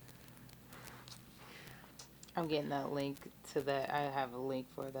 I'm getting that link to the. I have a link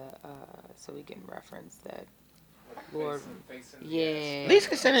for the so we can reference that. Lord, yeah. At least we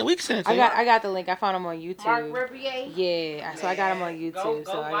can send it to you. I got the link. I found him on YouTube. Mark Reblier. Yeah, so I got him on Go YouTube,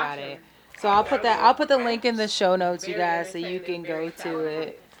 so I got watch it. him. So I'll put the link in the show notes, you guys, so you can go to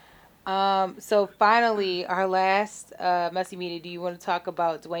it. So finally, our last messy media. Do you want to talk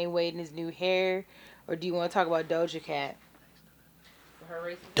about Dwayne Wade and his new hair, or do you want to talk about Doja Cat?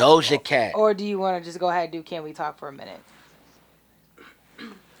 Doja Cat. Or do you want to just go ahead and do Can We Talk for a minute?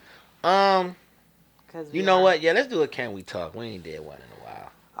 You know what? Yeah, let's do a Can We Talk. We ain't did one in a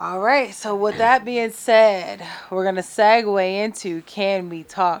while. All right. So with that being said, we're gonna segue into Can We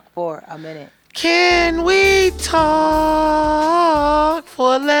Talk for a minute. Can we talk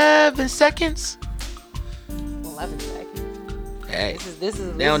for 11 seconds? 11 seconds. Hey, This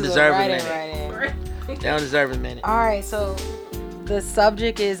is they don't deserve a minute. Right in. They don't deserve a minute. All right. So the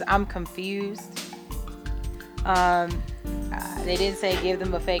subject is I'm confused. They didn't say give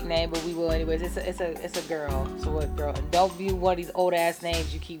them a fake name, but we will anyways. It's a girl. So what girl? And don't view one of these old ass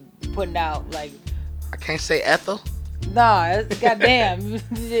names you keep putting out like. I can't say Ethel. Nah, it's goddamn.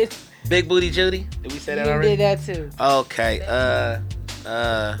 Big Booty Judy. Did we say that You already? did that too. Okay.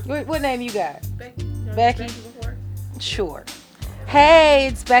 What name you got? Becky. Becky? Before? Sure. Hey,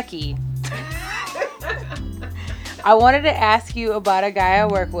 it's Becky. I wanted to ask you about a guy I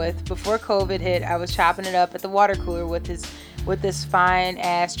work with. Before COVID hit, I was chopping it up at the water cooler with this fine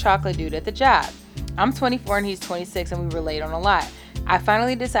ass chocolate dude at the job. I'm 24 and he's 26 and we relate on a lot. I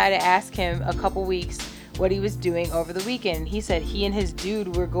finally decided to ask him a couple weeks what he was doing over the weekend. He said he and his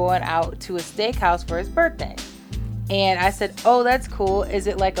dude were going out to a steakhouse for his birthday. And I said, oh, that's cool. Is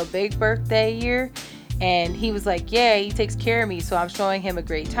it like a big birthday year? And he was like, yeah, he takes care of me, so I'm showing him a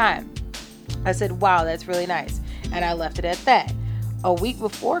great time. I said, wow, that's really nice. And I left it at that. A week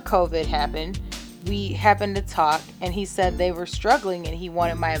before COVID happened, we happened to talk, and he said they were struggling and he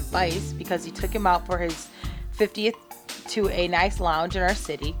wanted my advice because he took him out for his 50th to a nice lounge in our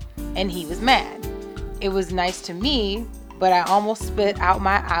city, and he was mad. It was nice to me, but I almost spit out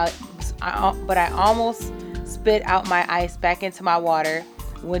my ice back into my water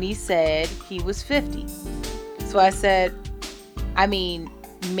when he said he was 50. So I said, I mean,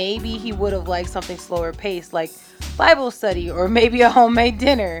 maybe he would have liked something slower paced, like Bible study or maybe a homemade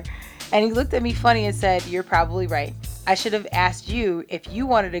dinner. And he looked at me funny and said, you're probably right. I should have asked you if you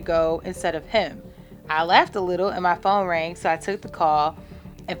wanted to go instead of him. I laughed a little and my phone rang, so I took the call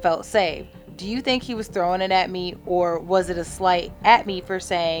and felt safe. Do you think he was throwing it at me, or was it a slight at me for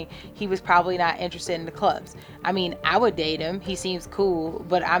saying he was probably not interested in the clubs? I mean, I would date him. He seems cool,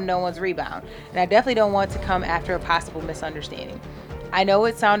 but I'm no one's rebound. And I definitely don't want to come after a possible misunderstanding. I know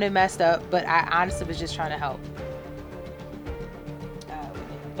it sounded messed up, but I honestly was just trying to help.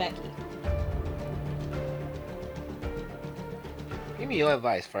 Becky. Give me your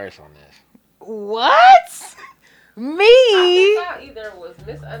advice first on this. What? Me? I thought either it was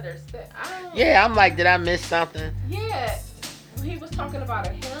misunderstood. Yeah, I'm like, did I miss something? Yeah, he was talking about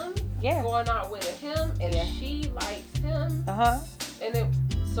a him. Yeah. Going out with a him, and she likes him. And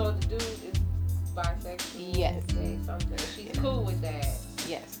so the dude is bisexual. Yes. Say something. She's cool with that.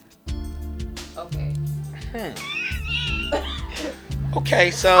 Yes. Okay.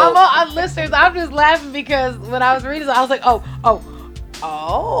 Okay, so Listeners, I'm just laughing because when I was reading this, I was like, oh.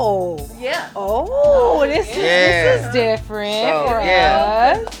 Yeah. Oh, this is different for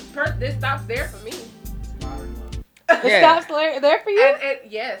us. This stops there for me. It stops there for you? And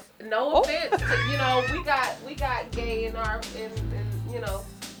yes, no offense. You know, we got gay in our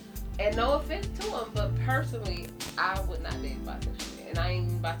and no offense to him, but personally, I would not date bisexual, and I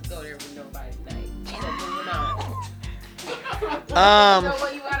ain't about to go there with nobody tonight. So moving on. You know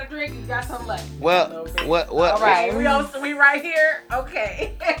what? You got a drink. You got something left. Well, what? All right, we right here.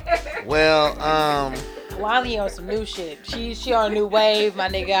 Okay. Well, Kalani on some new shit. She on a new wave, my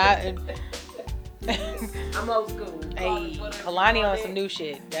nigga. I'm old school. Hey, Kalani on some new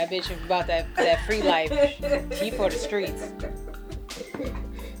shit. That bitch is about that free life. She for the streets.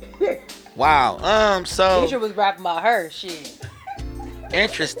 wow. So Deidre was rapping about her shit.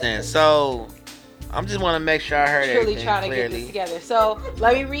 Interesting. So I'm just want to make sure I heard Truly everything trying clearly. to get this together. So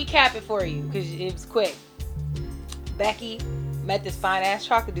let me recap it for you because it was quick. Becky met this fine ass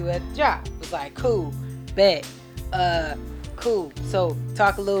chocolate dude at the job. Was like, cool, bet, cool. So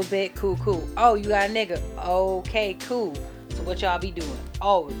talk a little bit, cool. Oh, you got a nigga? Okay, cool. So what y'all be doing?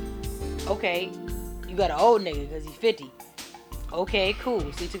 Oh, okay, you got an old nigga because he's 50. Okay, cool.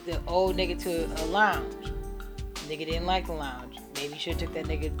 So you took the old nigga to a lounge. Nigga didn't like the lounge. Maybe you should have took that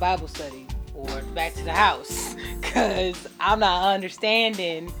nigga to Bible study or back to the house. Cause I'm not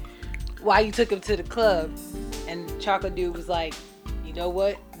understanding why you took him to the club. And Chocolate Dude was like, you know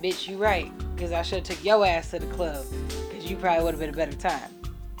what, bitch, you right. Cause I should have took your ass to the club. Cause you probably would have been a better time.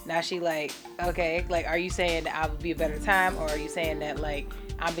 Now she like, okay, like, are you saying that I would be a better time, or are you saying that like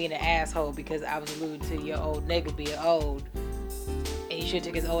I'm being an asshole because I was alluding to your old nigga being old. And you should have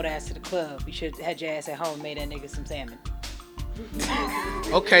took his old ass to the club. You should have had your ass at home and made that nigga some salmon.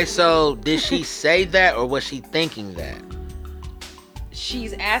 Okay, so did she say that or was she thinking that?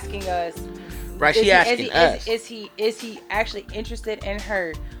 She's asking us. Right, she asking us. Is he actually interested in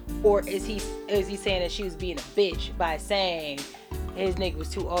her, or is he saying that she was being a bitch by saying his nigga was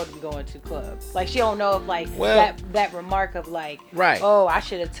too old to be going to the club? Like, she don't know if like that remark of like, right, oh, I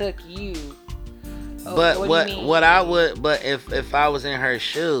should have took you. Oh, But if I was in her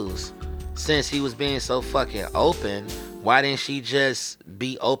shoes, since he was being so fucking open, why didn't she just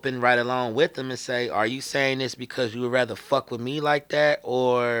be open right along with him and say, are you saying this because you would rather fuck with me like that,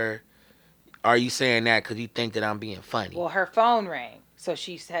 or are you saying that because you think that I'm being funny? Well, her phone rang, so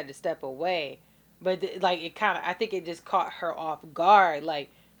she had to step away. But like, it kind of, I think it just caught her off guard. Like,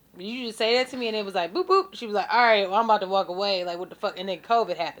 you just say that to me, and it was like boop boop. She was like, all right, well, I'm about to walk away. Like, what the fuck? And then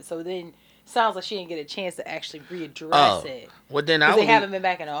COVID happened. So then sounds like she didn't get a chance to actually readdress it. Well, then they haven't been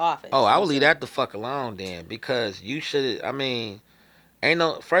back in the office. Oh, I would leave that the fuck alone then, because you should. I mean, ain't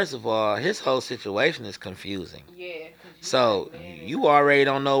no. First of all, his whole situation is confusing. Yeah. So you already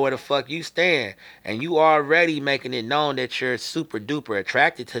don't know where the fuck you stand, and you already making it known that you're super duper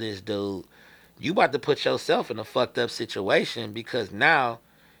attracted to this dude. You about to put yourself in a fucked up situation, because now,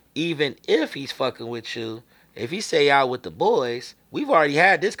 even if he's fucking with you, if he say out with the boys, we've already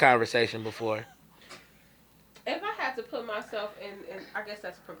had this conversation before. If I had to put myself in I guess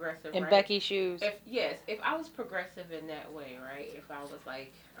that's progressive, in right? Becky's shoes. If I was progressive in that way, right? If I was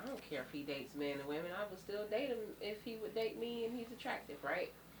like, I don't care if he dates men and women, I would still date him if he would date me and he's attractive,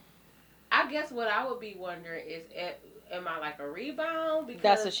 right? I guess what I would be wondering is, am I like a rebound? Because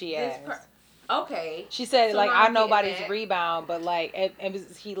that's what she asked. Okay. She said, so like, I know nobody's a rebound, but like, and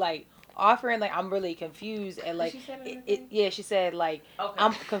was he like offering, like, I'm really confused, and like, she said like, okay.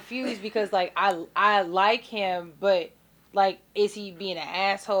 I'm confused because like I like him, but like, is he being an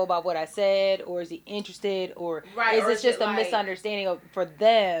asshole about what I said, or is he interested, or is it just a misunderstanding for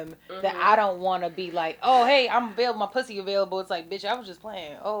them that I don't want to be like, oh hey, I'm available, my pussy available. It's like, bitch, I was just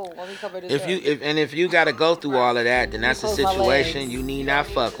playing. Oh, let me cover this. If you got to go through all of that, then that's a situation you need not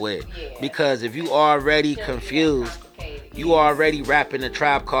fuck with, because if you already confused, you already rapping a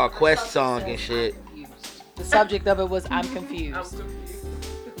Tribe Called Quest song and shit. The subject of it was I'm confused.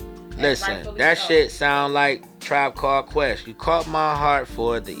 Listen, that shit sound like Tribe Called Quest. You caught my heart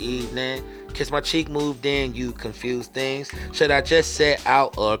for the evening. Kiss my cheek, moved in, you confused things. Should I just set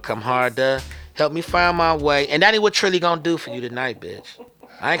out or come harder? Help me find my way. And that ain't what Trilly gonna do for you tonight, bitch.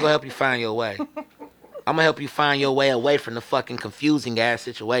 I ain't gonna help you find your way. I'm gonna help you find your way away from the fucking confusing ass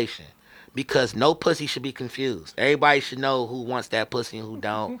situation. Because no pussy should be confused. Everybody should know who wants that pussy and who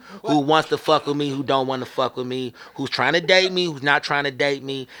don't. Who wants to fuck with me, who don't want to fuck with me. Who's trying to date me, who's not trying to date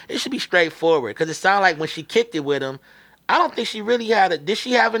me. It should be straightforward. Because it sounded like when she kicked it with him, I don't think she really did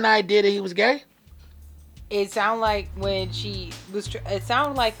she have an idea that he was gay? It sounded like when she was, it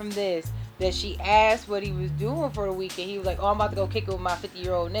sounded like from this, that she asked what he was doing for the weekend. He was like, oh, I'm about to go kick it with my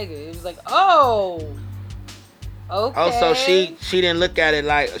 50-year-old nigga. It was like, oh. Okay. Oh, so she didn't look at it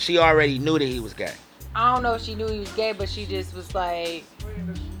like she already knew that he was gay. I don't know if she knew he was gay, but she just was like,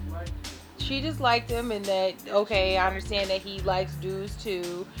 she just liked him, and that, okay, I understand that he likes dudes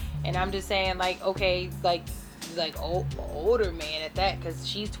too, and I'm just saying, like, okay, like older man at that, because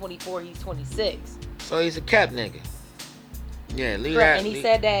she's 24, he's 26. So he's a cap nigga. Yeah, leave right, that. And he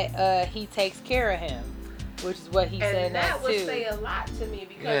said that he takes care of him. Which is what he said that too. And that would say a lot to me,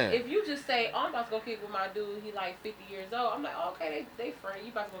 because if you just say, oh, I'm about to go kick with my dude, he like 50 years old, I'm like, oh, okay, they friend,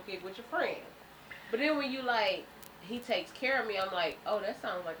 you about to go kick with your friend. But then when you like, he takes care of me, I'm like, oh, that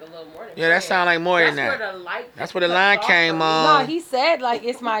sounds like a little more than that sounds like more than that. That's where the line came on. No, he said like,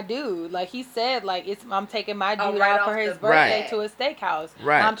 it's my dude. Like, he said like, I'm taking my dude out for his birthday to a steakhouse.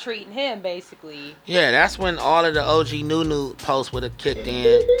 Right. I'm treating him basically. Yeah, that's when all of the OG Nunu posts would have kicked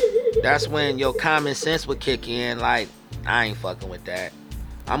in. That's when your common sense would kick in. Like, I ain't fucking with that.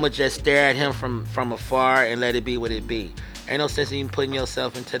 I'ma just stare at him from afar and let it be what it be. Ain't no sense in even putting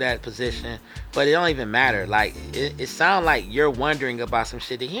yourself into that position. But it don't even matter. Like, it sounds like you're wondering about some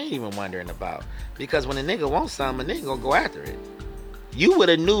shit that he ain't even wondering about. Because when a nigga wants something, a nigga gonna go after it. You would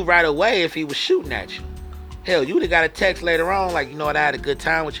have knew right away if he was shooting at you. Hell, you would have got a text later on like, you know what, I had a good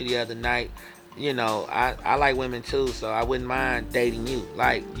time with you the other night. You know, I like women too, so I wouldn't mind dating you.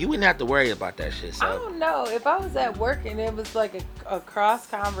 Like, you wouldn't have to worry about that shit. So I don't know. If I was at work and it was like a cross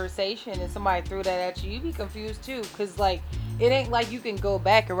conversation and somebody threw that at you, you'd be confused too. Because, like, it ain't like you can go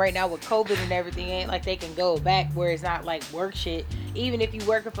back. And right now with COVID and everything, it ain't like they can go back where it's not like work shit. Even if you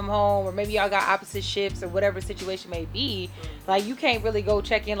working from home or maybe y'all got opposite shifts or whatever the situation may be, like you can't really go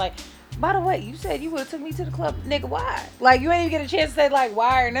check in like, by the way, you said you would have took me to the club, nigga, why? Like, you ain't even get a chance to say, like,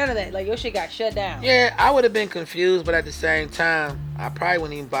 why or none of that. Like, your shit got shut down. Yeah, I would have been confused, but at the same time, I probably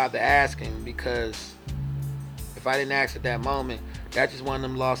wouldn't even bother asking because if I didn't ask at that moment, that's just one of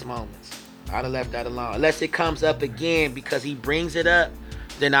them lost moments. I'd have left that alone. Unless it comes up again because he brings it up,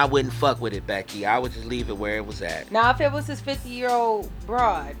 then I wouldn't fuck with it, Becky. I would just leave it where it was at. Now, if it was his 50-year-old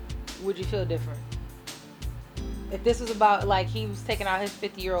broad, would you feel different? If this was about, like, he was taking out his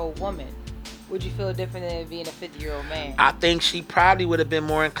 50-year-old woman, would you feel different than it being a 50-year-old man? I think she probably would have been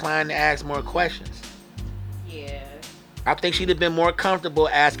more inclined to ask more questions. Yeah. I think she'd have been more comfortable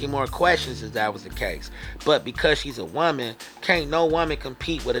asking more questions if that was the case. But because she's a woman, can't no woman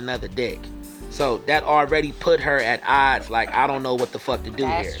compete with another dick. So that already put her at odds, like, I don't know what the fuck to do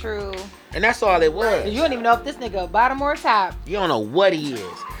here. That's true. And that's all it was. You don't even know if this nigga bottom or top. You don't know what he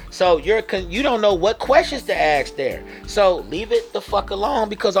is. So you don't know what questions to ask there. So leave it the fuck alone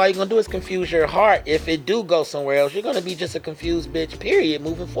because all you're going to do is confuse your heart. If it do go somewhere else, you're going to be just a confused bitch, period,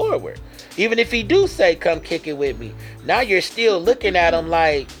 moving forward. Even if he do say, come kick it with me. Now you're still looking at him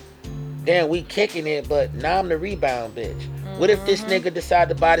like, damn, we kicking it, but now I'm the rebound bitch. What if this nigga decide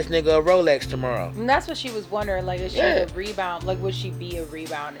to buy this nigga a Rolex tomorrow? And that's what she was wondering. Like, is she a rebound? Like, would she be a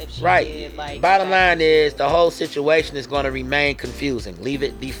rebound if she did? Like, bottom line is the whole situation is going to remain confusing. Leave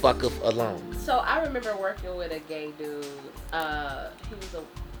it the fuck alone. So I remember working with a gay dude. He was an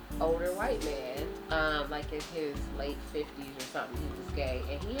older white man, like in his late 50s or something. He was gay,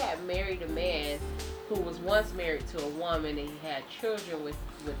 and he had married a man who was once married to a woman, and he had children with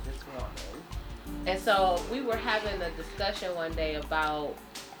this woman. And so we were having a discussion one day about,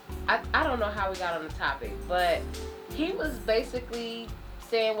 I don't know how we got on the topic, but he was basically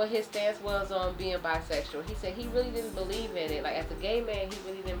saying what his stance was on being bisexual. He said he really didn't believe in it. Like, as a gay man, he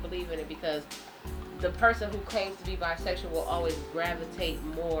really didn't believe in it because the person who claims to be bisexual will always gravitate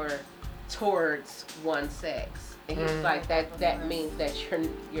more towards one sex. And he's like, that means that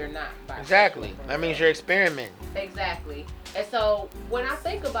you're not bisexual. Exactly. That means you're experimenting. Exactly. And so when I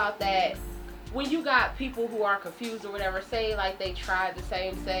think about that, when you got people who are confused or whatever, say like they tried the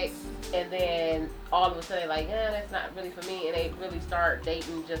same sex and then all of a sudden like, that's not really for me, and they really start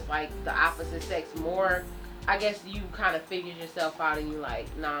dating just like the opposite sex more, I guess you kind of figured yourself out and you like,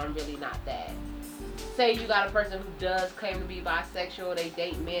 nah, I'm really not that. Say you got a person who does claim to be bisexual, they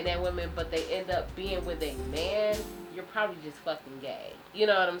date men and women, but they end up being with a man, you're probably just fucking gay. You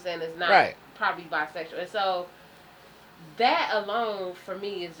know what I'm saying? It's not probably bisexual. And so that alone for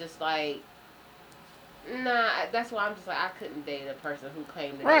me is just like, nah, that's why I'm just like, I couldn't date a person who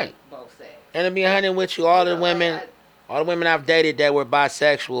claimed to date both sex. And to be honest with you, all the women I've dated that were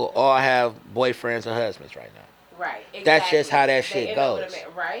bisexual all have boyfriends or husbands right now. Right. Exactly. That's just how that shit goes.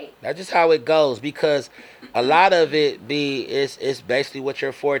 Right. That's just how it goes because a lot of it it's basically what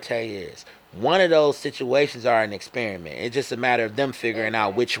your forte is. One of those situations are an experiment. It's just a matter of them figuring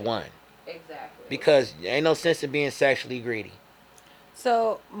out which one. Exactly. Because there ain't no sense in being sexually greedy.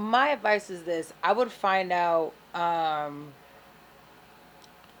 So my advice is this: I would find out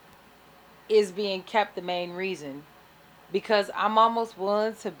is being kept the main reason, because I'm almost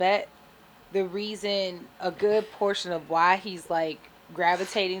willing to bet the reason, a good portion of why he's like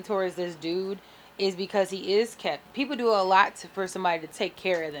gravitating towards this dude is because he is kept. People do a lot for somebody to take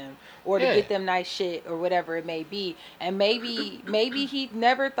care of them or to get them nice shit or whatever it may be, and maybe he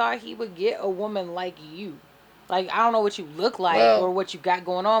never thought he would get a woman like you. Like, I don't know what you look like or what you got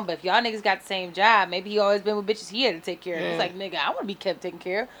going on, but if y'all niggas got the same job, maybe he always been with bitches he had to take care of. It's like, nigga, I want to be kept taken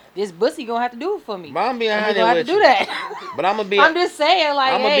care of. This pussy gonna have to do it for me. But I'm being honest with you. Do that. But I'm gonna be. I'm just saying,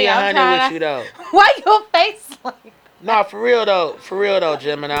 like, I'm gonna be honest with you though. Why your face like? Nah, for real though,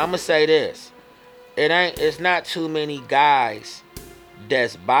 Gemini. I'm gonna say this: it's not too many guys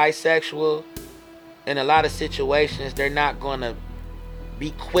that's bisexual. In a lot of situations, they're not gonna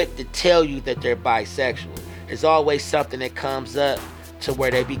be quick to tell you that they're bisexual. It's always something that comes up to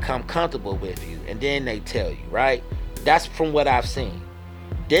where they become comfortable with you, and then they tell you, right? That's from what I've seen.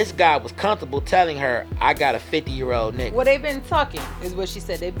 This guy was comfortable telling her, I got a 50-year-old nigga. Well, they've been talking, is what she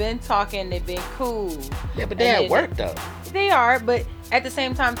said. They've been talking, they've been cool. Yeah, but they at work, though. They are, but at the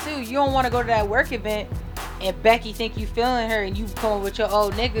same time, too, you don't want to go to that work event and Becky think you feeling her and you come up with your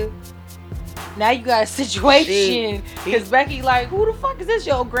old nigga. Now you got a situation, because Becky like, who the fuck is this,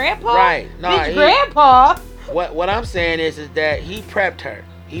 your grandpa? Right. No, bitch, grandpa. What I'm saying is that he prepped her.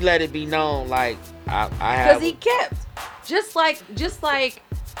 He let it be known, like, I have. Because he kept. Just like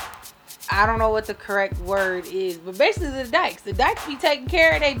I don't know what the correct word is, but basically the dykes be taking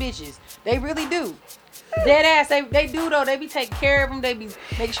care of they bitches. They really do. Dead ass, they do though. They be taking care of them. They be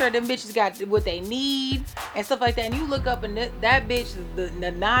making sure them bitches got what they need and stuff like that. And you look up and that bitch,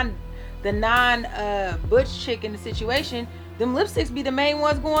 the non butch chick in the situation, them lipsticks be the main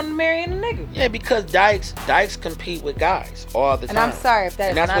ones going to marrying a nigga. Yeah, because dykes compete with guys all the time. And I'm sorry if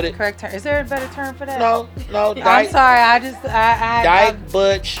that's not the correct term. Is there a better term for that? No. I'm sorry. I dyke,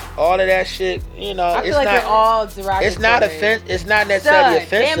 butch, all of that shit. You know, I feel like they're all derogatory. It's not It's not necessarily stud.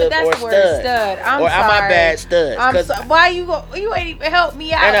 offensive. Damn it, that's or the word, stud. I'm or sorry. am I bad studs? I'm sorry. Why you ain't even help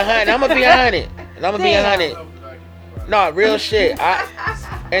me out? And I'm gonna be 100. And I'm gonna be 100. No, real shit.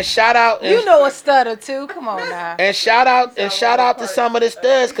 And shout out. You know a stud or two. Come on now. And shout out to some of the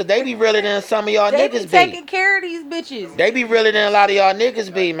studs, cause they be realer than some of y'all they niggas be taking care of these bitches. They be realer than a lot of y'all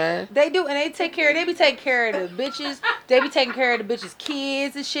niggas be, man. They do, and they be taking care of the bitches. They be taking care of the bitches'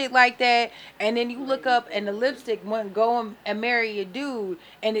 kids and shit like that. And then you look up, and the lipstick wouldn't go and marry a dude.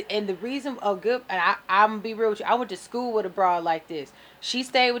 And the reason good, and I'm gonna be real with you. I went to school with a broad like this. She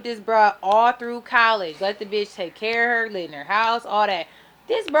stayed with this broad all through college. Let the bitch take care of her, live in her house, all that.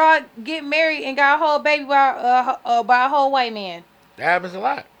 This broad get married and got a whole baby by a whole white man. That happens a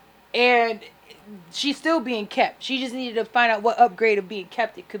lot. And she's still being kept. She just needed to find out what upgrade of being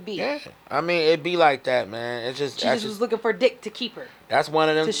kept it could be. Yeah, I mean it be like that, man. It's just she just was looking for dick to keep her. That's one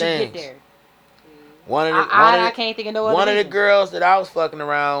of them things. She get there. I can't think of no other One of reason. the girls that I was fucking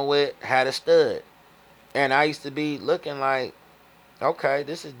around with had a stud, and I used to be looking like, okay,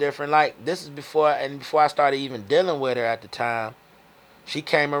 this is different. Like this is before I started even dealing with her at the time. She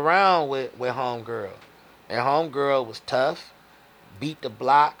came around with homegirl, and homegirl was tough, beat the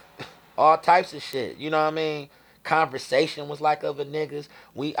block, all types of shit. You know what I mean? Conversation was like other niggas.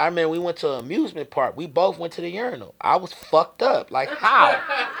 I remember we went to an amusement park. We both went to the urinal. I was fucked up. Like how?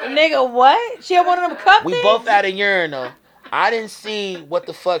 Nigga, what? She had one of them cup We things? both at a urinal. I didn't see what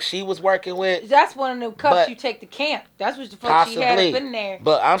the fuck she was working with. That's one of them cups you take to camp. That's what the fuck possibly, she had up in there.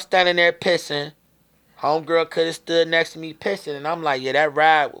 But I'm standing there pissing. Homegirl could have stood next to me pissing, and I'm like, yeah, that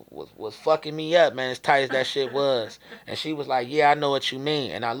ride was fucking me up, man, as tight as that shit was. And she was like, yeah, I know what you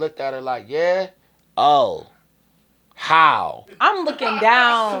mean. And I looked at her like, yeah? Oh. How? I'm looking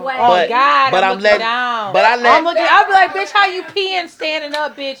down. But, God, but I'm looking down. I'll be like, bitch, how you peeing standing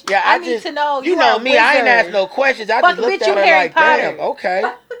up, bitch? Yeah, I need to know. You know me, I ain't ask no questions. I just looked at her Harry like, Potter. damn, okay.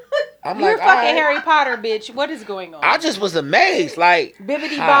 You're fucking Harry Potter, bitch. What is going on? I just was amazed, like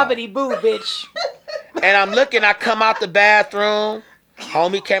bibbity bobbity boo, bitch. And I'm looking. I come out the bathroom.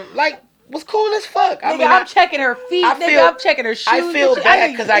 Homie came like was cool as fuck. Nigga, I'm checking her feet. I'm checking her shoes. I feel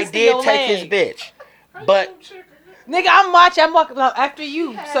bad because I did take his bitch, but nigga, I'm walking after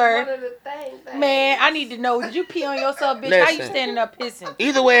you, sir. Man, I need to know. Did you pee on yourself, bitch? Listen, how you standing up pissing?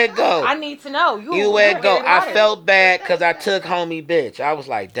 Either way it go. I need to know. Either way it go. I felt bad because I took homie bitch. I was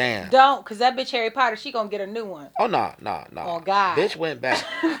like, damn. Don't, because that bitch Harry Potter, she gonna get a new one. Oh, no. Oh, God. Bitch went back.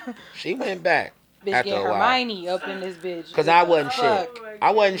 She went back. Bitch get Hermione up in this bitch. Because I wasn't shit.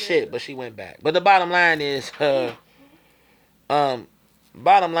 I wasn't shit, but she went back. But the bottom line is,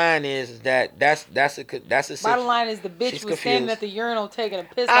 bottom line is that that's a bottom line is the bitch was standing at the urinal taking a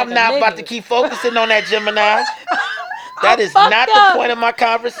piss. I'm like not a about to keep focusing on that, Gemini. That is not the point of my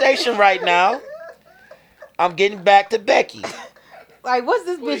conversation right now. I'm getting back to Becky. Like, what's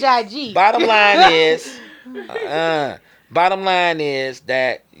this bitch IG? Bottom line is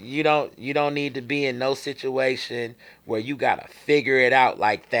that you don't need to be in no situation where you gotta figure it out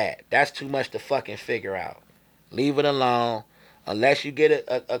like that. That's too much to fucking figure out. Leave it alone. Unless you get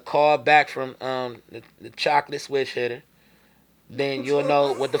a call back from the chocolate switch hitter, then you'll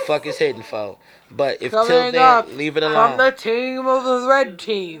know what the fuck is hitting for. But if till then, leave it alone. From the team of the red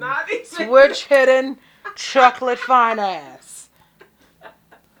team, switch hitting chocolate fine ass.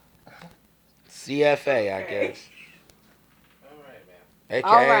 CFA, I guess. AKA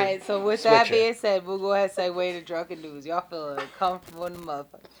all right, so with that being said, we'll go ahead and segue to drunken news. Y'all feeling comfortable in the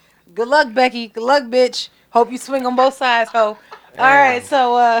motherfucker. Good luck, Becky. Good luck, bitch. Hope you swing on both sides, ho. All right,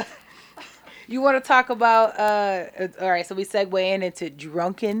 so you want to talk about all right, so we segue into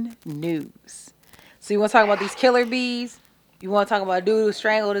drunken news. So you want to talk about these killer bees? You want to talk about a dude who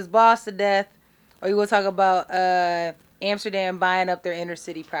strangled his boss to death? Or you want to talk about Amsterdam buying up their inner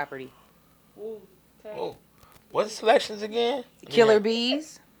city property? Oh. What's the selections again? Killer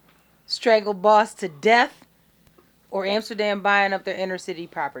bees, strangle boss to death, or Amsterdam buying up their inner city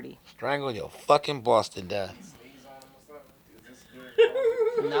property. Strangle your fucking boss to death.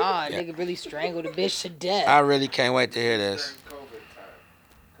 Nah, nigga really strangled a bitch to death. I really can't wait to hear this.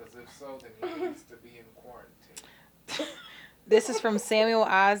 Because if so, then he needs to be in quarantine. This is from Samuel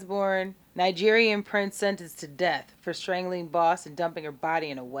Osborne Nigerian prince sentenced to death for strangling boss and dumping her body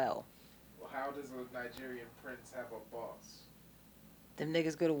in a well. Well, how does a Nigerian prince have a boss? Them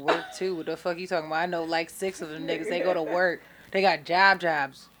niggas go to work too. What the fuck you talking about? I know like 6 of them niggas. They go to work. They got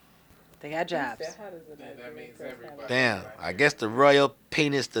jobs. They got jobs. How does a That Nigerian means prince have everybody. a- Damn, I guess the royal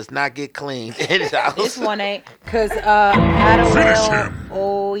penis does not get cleaned in his house. This one ain't. Because Adewale Oyekan.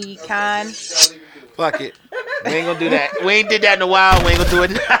 Don't even do it. Fuck it. We ain't gonna do that. We ain't did that in a while. We ain't gonna do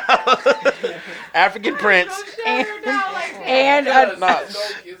it now. African prince. And, Because and Nah. it's about to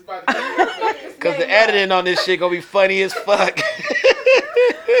get Cause the editing on this shit gonna be funny as fuck.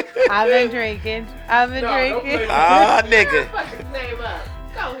 I've been drinking. No, don't play Ah, nigga. Fuck his name up.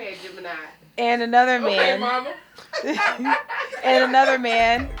 Go ahead, Gemini. And another Okay, man. mama. And another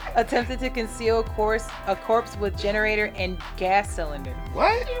man attempted to conceal a corpse with generator and gas cylinder.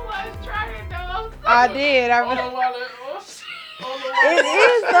 What? He was trying though. I did. Hold on, Wale. It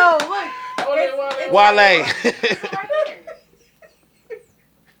is though. Look. Wale.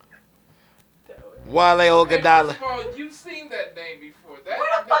 Wale Ogadala. First of all, you've seen that name before. That, Where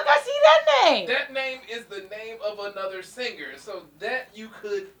the fuck I see that name? that name is the name of another singer, so that you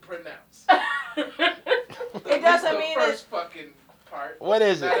could pronounce. It doesn't the mean first fucking part. What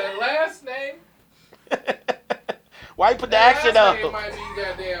is Now it? that last name, Why you put the that accent last up? name might be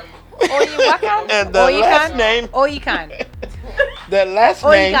goddamn. Oyekan? And the last name. Oyekan. The last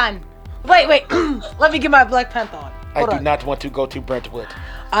name. Oyekan. Wait. Let me get my Black Panther on. I Hold do on. not want to go to Brentwood.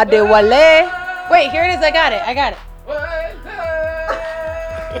 Adewale. Wait, here it is. I got it.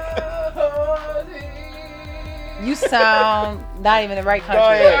 You sound not even in the right country. Go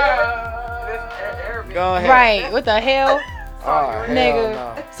ahead. Go ahead. Right. What the hell? Oh, Nigga.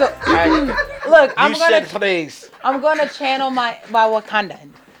 hell no. So look, You said please. I'm gonna channel my Wakandan.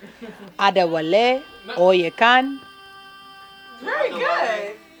 Adewale Oyekan. Very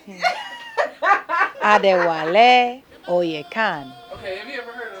good. Adewale Oyekan. Okay, have you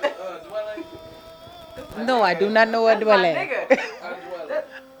ever heard of Dwele? No, I do not know Adewale. Dwele.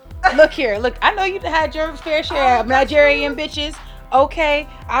 Look here, look. I know you had your fair share of Nigerian bitches. Okay,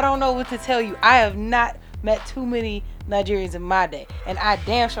 I don't know what to tell you. I have not met too many Nigerians in my day, and I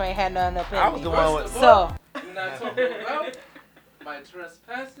damn sure ain't had none up I in was me. the one with. So Do not talk about my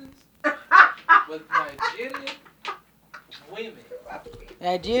trespasses with Nigerian women.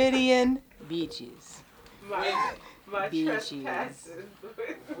 Nigerian bitches, My Bitches. trespasses.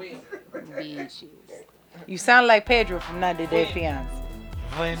 Women. bitches. You sound like Pedro from 90 Day Fiance.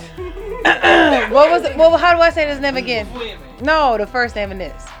 Women. What was it? Well, how do I say this name again? Women. No, the first name in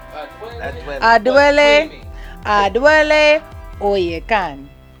this. Adwele. Adewale, Adewale Oyekan.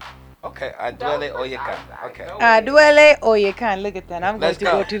 Okay, Adwele Oyekan. Okay. Adewale Oyekan. Look at that. I'm going Let's to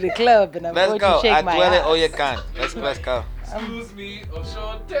go. go to the club and I'm Let's going go. to shake my Adwele ass. Oyekan. Let's go. Excuse me,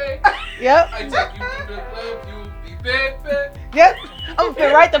 Oshante. Yep. I take you to the club, you be baby. Yep. I'm gonna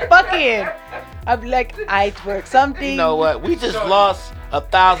fit right the fuck in. I'll be like, I twerk something. You know what? We just lost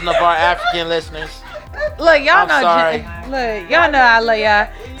 1,000 of our African listeners. Look, y'all I'm know. sorry. Look, y'all know I love y'all.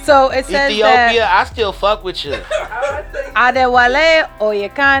 So it says Ethiopia, I still fuck with you. that Adewale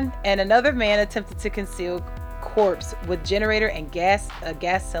Oyekan and another man attempted to conceal corpse with generator and a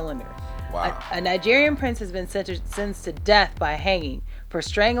gas cylinder. Wow. A Nigerian prince has been sentenced to death by hanging for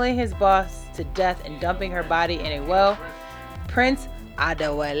strangling his boss to death and dumping her body in a well. Prince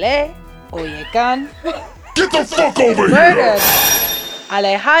Adewale Oyekan Get the fuck over murdered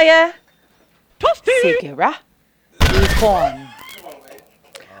Alehaya Sekera Ikon,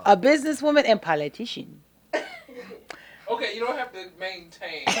 a businesswoman and politician. Okay, you don't have to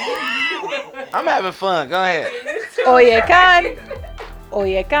maintain. I'm having fun. Go ahead. Oyekan,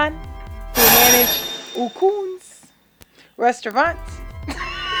 who managed Ukun's restaurants,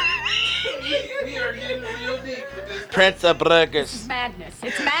 We are getting real deep with this. Prince of Burgers. Madness.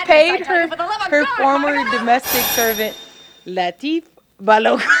 It's madness. paid I tell her you, for the love of her God. former domestic servant Latif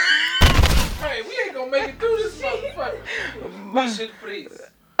Balok. Hey, we ain't gonna make it through this motherfucker. We should freeze.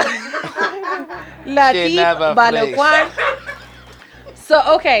 Latif never Balokwan.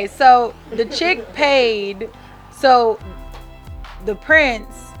 So the chick paid. So the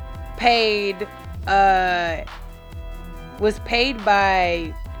prince paid. Was paid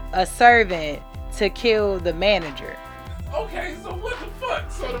by a servant to kill the manager. Okay, so what the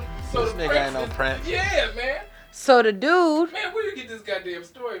fuck? So This the nigga ain't no is- prince. Yeah, man. So the dude, Man, where you get this goddamn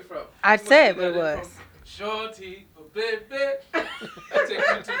story from? I You must said get what it that was. from Shorty, baby. I take you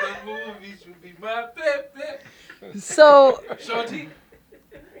to the movies, you be my baby. so Shorty,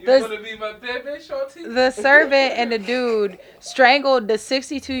 you The- gonna be my baby, Shorty? the servant and the dude strangled the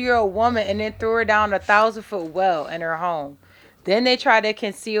 62-year-old woman and then threw her down a 1,000-foot well in her home. Then they tried to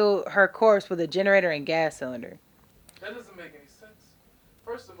conceal her corpse with a generator and gas cylinder. That doesn't make any sense.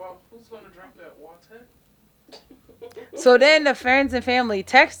 First of all, who's gonna drop that water? So then the friends and family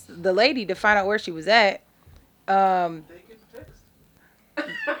text the lady to find out where she was at. They get the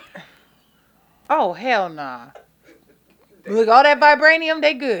text. Oh, hell nah. Look, all that vibranium,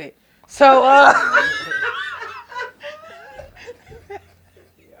 they good. So,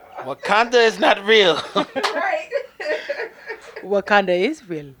 Wakanda is not real. Right. Wakanda is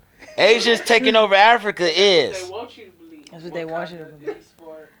real. Asians taking over Africa They is. want you to believe. That's what they want you to Wakanda believe. is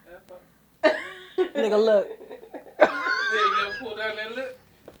forever. Nigga, look. There you go, pull down that lip.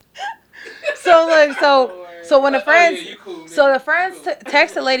 So, look, so when the Oh, friends, yeah, you cool, so nigga. the friends You cool.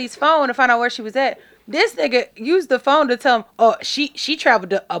 text the lady's phone to find out where she was at. This nigga used the phone to tell him, oh, she traveled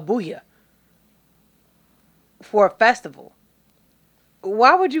to Abuja for a festival.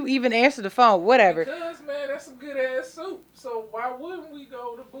 Why would you even answer the phone? Whatever. Because, man, that's some good ass soup. So why wouldn't we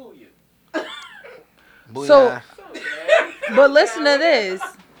go to Booyah? Booyah. So- So, man, But listen to this.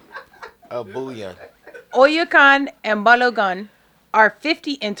 A booyah. Oya Khan and Balogun are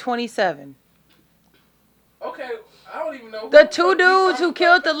 50 and 27. okay, I don't even know. Who The two fuck we dudes talking who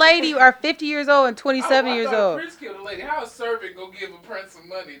killed the about. lady are 50 years old and I 27 years thought old. Prince killed a lady. How a servant gonna give a prince some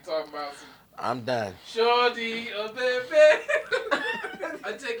money talking about some I'm done. shorty, a baby?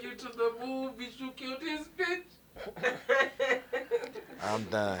 I take you to the movies, you kill this bitch. I'm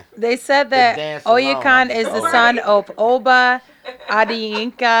done. They said The that dance Oya alone. Khan is the son of Oba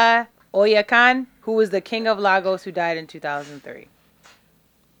Adiyinka Oya Khan, who was the king of Lagos who died in 2003.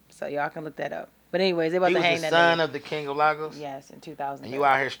 So y'all can look that up. But anyways, they about He to was hang the that son nigga. of the king of Lagos? Yes, in 2003. And you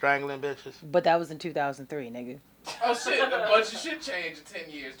out here strangling bitches? But that was in 2003, nigga. Oh shit, a bunch of shit changed in 10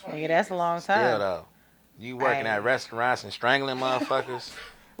 years, 20 Nigga, that's a long Still time. though. You working at restaurants and strangling motherfuckers?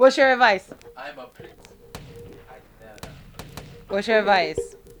 What's your advice? I'm a prince. What's your advice?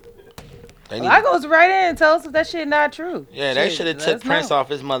 They Well, I goes right in and tell us if that shit not true. Yeah, they Shit, should have let took us Prince know. off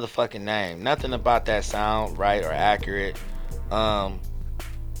his motherfucking name. Nothing about that sound right or accurate.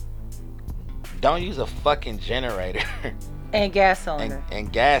 Don't use a fucking generator And gas cylinder.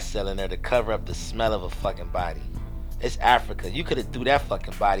 and gas cylinder to cover up the smell of a fucking body. It's Africa. You could have threw that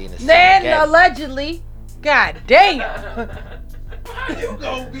fucking body in the Then Serengeti. allegedly, god damn. How you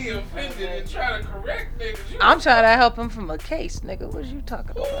gonna be offended and try to correct niggas? You I'm trying to help him from a case, nigga. What you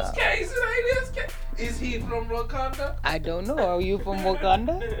talking Whose about? case? It ain't his case. Is he from Wakanda? I don't know. Are you from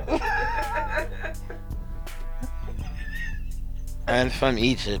Wakanda? I'm from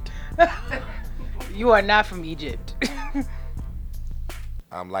Egypt. You are not from Egypt.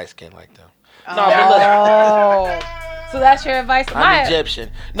 I'm light skinned like them. No, but look. Oh. So that's your advice? I'm Egyptian.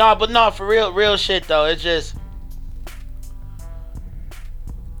 No, but no, for real shit though. It's just,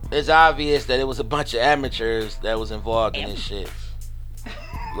 it's obvious that it was a bunch of amateurs that was involved in this shit.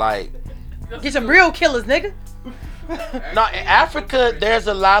 Like, Get some real killers, nigga. no, in Africa, there's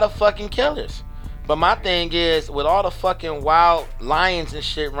a lot of fucking killers. But my thing is, with all the fucking wild lions and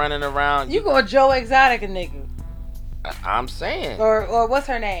shit running around, You going Joe Exotic, a nigga. I'm saying. Or what's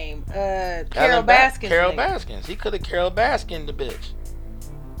her name? Carol Ellen Baskins. Carol nigga. Baskins. He could have Carol Baskin the bitch.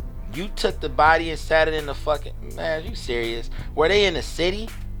 You took the body and sat it in the fucking, man, you serious? Were they in the city?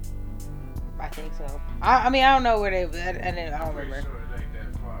 I think so. I mean, I don't know where they. I don't Pretty remember. sure it ain't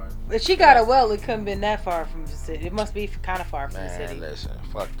that far. If she got a well, it couldn't been that far from the city. It must be kind of far from the Man, city. listen,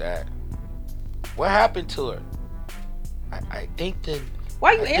 fuck that. What happened to her? I think the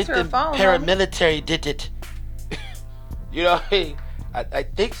Why you I think answer her the phone? homie? paramilitary did it. You know, what I mean? I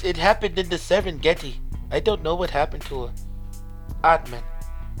think it happened in the Serengeti. I don't know what happened to her. Odd man.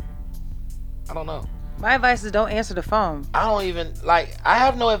 I don't know. My advice is don't answer the phone. I don't even like. I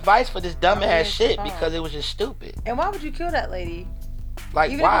have no advice for this dumbass answer shit the phone. because it was just stupid. And why would you kill that lady?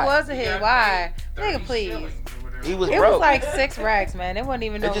 Like Even why? if it was a He hit, got why? paid Nigga, 30 please. shillings or whatever. He was It broke. was like 6 racks, man. It wasn't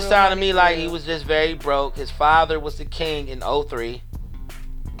even no It just real sounded to money me for like real. he was just very broke. His father was the king in 03.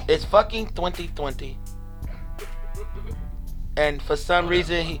 It's fucking 2020. And for some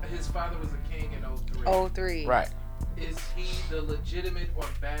reason he His father was a king in 03. 03. right. Is he the legitimate or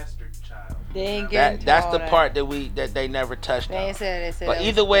bastard child? They ain't getting to That's all the that. part that they never touched They on. ain't said it. Said But that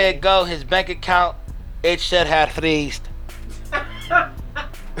either was way crazy. it go, his bank account it should have freezed.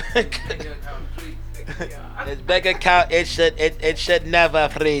 His bank account it should never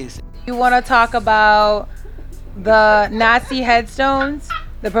freeze. You want to talk about the Nazi headstones,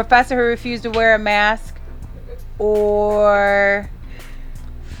 the professor who refused to wear a mask, or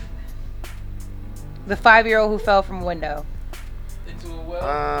the 5-year-old who fell from a window? Into a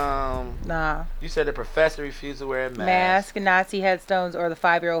well? Nah. You said the professor refused to wear a mask. Mask, Nazi headstones, or the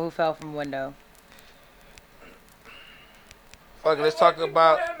 5-year-old who fell from a window? Fuck it, let's talk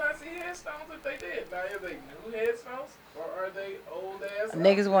about. Why Nazi headstones if they did? Now, are they new headstones or are they old ass?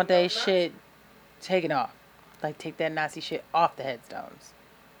 Niggas want they their shit taken off. Like, take that Nazi shit off the headstones.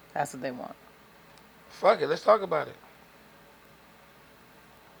 That's what they want. Fuck it, let's talk about it.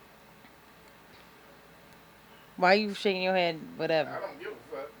 Why you shaking your head? I Whatever. don't give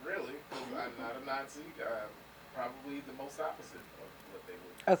a fuck, really, because I'm not a Nazi. Probably the most opposite of what they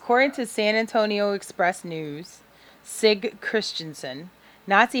would. According to San Antonio Express News, Sig Christensen,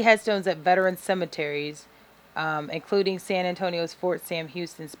 Nazi headstones at veteran cemeteries, including San Antonio's Fort Sam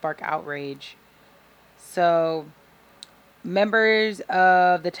Houston, spark outrage. So, members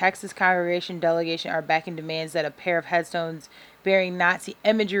of the Texas Congregation delegation are backing demands that a pair of headstones bearing Nazi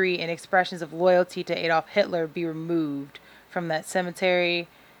imagery and expressions of loyalty to Adolf Hitler be removed from that cemetery.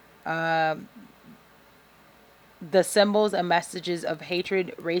 The symbols and messages of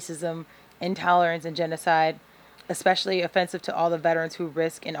hatred, racism, intolerance, and genocide, especially offensive to all the veterans who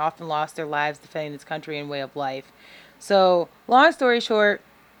risk and often lost their lives defending this country and way of life. So, long story short,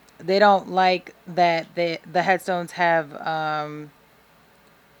 they don't like that the headstones have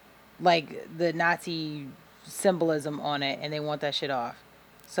like the Nazi symbolism on it, and they want that shit off.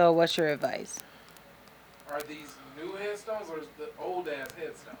 So, what's your advice? Are these new headstones or is the old ass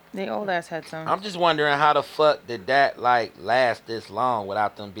headstones? The old ass headstones. I'm just wondering how the fuck did that like last this long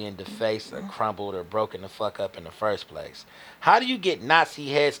without them being defaced or crumbled or broken the fuck up in the first place? How do you get Nazi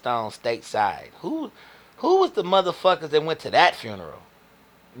headstones stateside? Who was the motherfuckers that went to that funeral?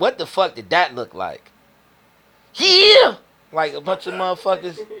 What the fuck did that look like? Yeah, like a bunch of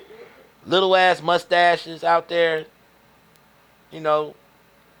motherfuckers, little ass mustaches out there, you know,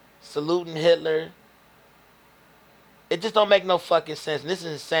 saluting Hitler. It just don't make no fucking sense. And this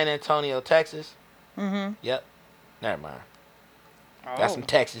is in San Antonio, Texas. Mm-hmm. Yep. Never mind. That's some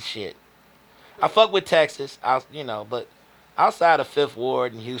Texas shit. I fuck with Texas, but outside of Fifth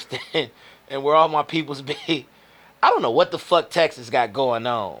Ward and Houston and where all my peoples be, I don't know what the fuck Texas got going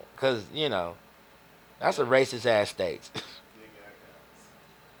on. Because, that's a racist ass state.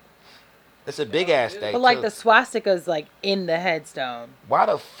 It's a big ass state. But like too. the swastika's like in the headstone. Why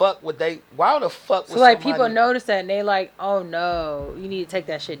the fuck would they? Why the fuck would So like somebody, people notice that and they like, oh no, you need to take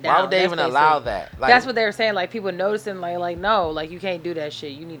that shit down. Why would they That's even basically- allow that? Like, That's what they were saying. Like people noticing, like no, like you can't do that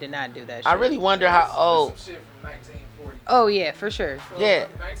shit. You need to not do that shit. I really wonder how old. Some shit from 1940. Oh yeah, for sure. So, Yeah.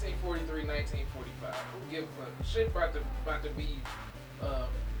 1943, 1945. Who give a fuck? Shit about to be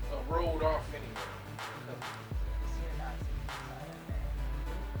rolled off anyway.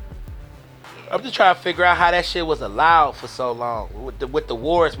 I'm just trying to figure out how that shit was allowed for so long with the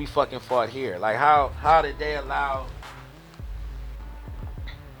wars we fucking fought here. Like how did they allow?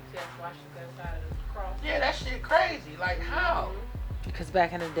 Yeah, that shit crazy. Like how? Because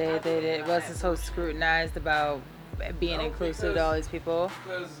back in the day, it wasn't so scrutinized about being No, inclusive to all these people.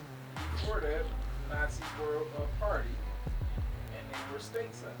 Because before that, Nazis were a party and they were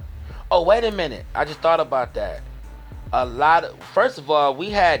stateside. Oh, wait a minute. I just thought about that. First of all, we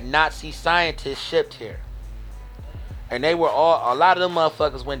had Nazi scientists shipped here. And a lot of them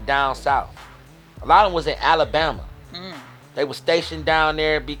motherfuckers went down south. A lot of them was in Alabama. They were stationed down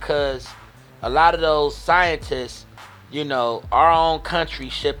there because a lot of those scientists, our own country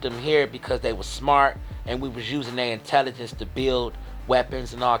shipped them here because they were smart and we was using their intelligence to build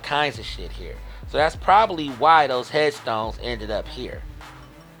weapons and all kinds of shit here. So that's probably why those headstones ended up here.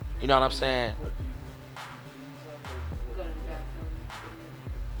 You know what I'm saying?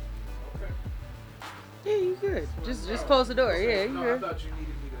 Yeah, you good. Just close the door. Yeah, you No, I good. thought you needed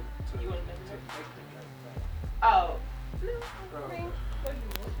me to make the drink. Oh.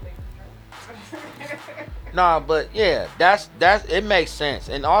 Nah, but yeah, that's it makes sense.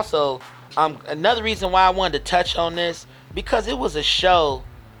 And also, another reason why I wanted to touch on this because it was a show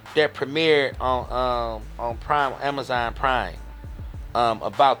that premiered on Prime, Amazon Prime,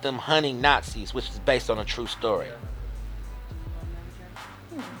 about them hunting Nazis, which is based on a true story.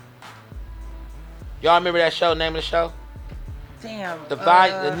 Y'all remember that show? Name of the show? Damn.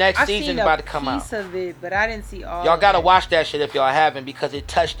 The next I season seen about to come out. Piece of it, but I didn't see all. Y'all of gotta it. watch that shit if y'all haven't because it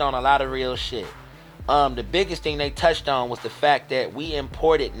touched on a lot of real shit. The biggest thing they touched on was the fact that we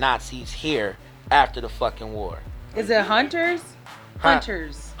imported Nazis here after the fucking war. Is it Hunters? Huh?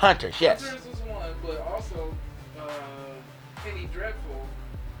 Hunters. Hunters, yes. Hunters was one, but also Penny Dreadful,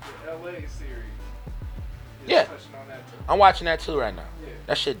 the LA series. is Yeah. touching on that too. I'm watching that too right now. Yeah.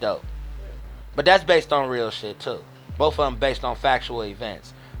 That shit dope. But that's based on real shit too. Both of them based on factual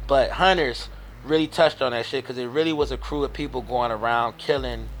events. But Hunters really touched on that shit because it really was a crew of people going around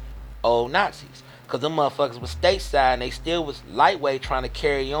killing old Nazis. Because them motherfuckers was stateside and they still was lightweight trying to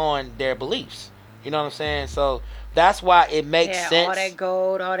carry on their beliefs. You know what I'm saying? So that's why it makes sense. All that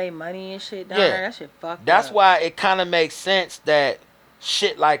gold, all that money and shit down Yeah. there. That shit fucked That's up. why it kind of makes sense that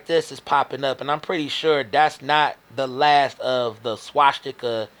shit like this is popping up, and I'm pretty sure that's not the last of the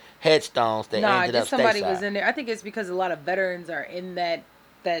swastika headstones that ended up just somebody stateside. was in there. I think it's because a lot of veterans are in that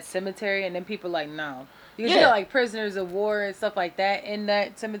cemetery, and then people like, no. Because you Yeah. got like prisoners of war and stuff like that in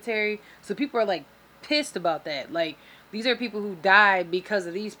that cemetery. So people are like pissed about that. Like, these are people who died because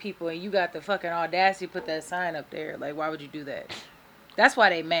of these people, and you got the fucking audacity to put that sign up there. Like, why would you do that? That's why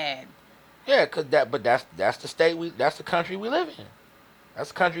they mad. Yeah, that's the state that's the country we live in. That's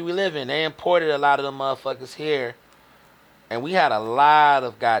the country we live in. They imported a lot of them motherfuckers here, and we had a lot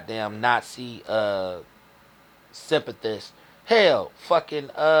of goddamn Nazi sympathists. Hell, fucking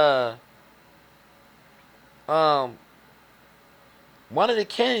one of the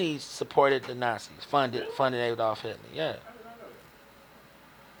Kennedys supported the Nazis, funded Adolf Hitler. Yeah.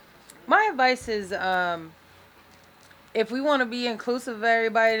 My advice is, if we want to be inclusive of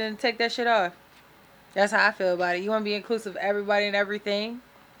everybody, then take that shit off. That's how I feel about it. You want to be inclusive of everybody and everything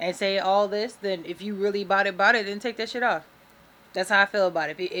and say all this, then if you really about it, then take that shit off. That's how I feel about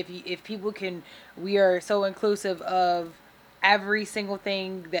it. If people can, we are so inclusive of every single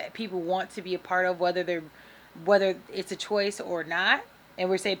thing that people want to be a part of, whether it's a choice or not, and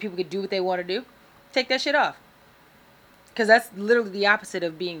we're saying people can do what they want to do, take that shit off. Because that's literally the opposite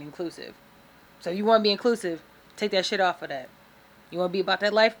of being inclusive. So if you want to be inclusive, take that shit off of that. You want to be about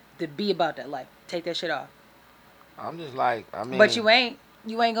that life? Then be about that life. Take that shit off. I'm just like, I mean. But you ain't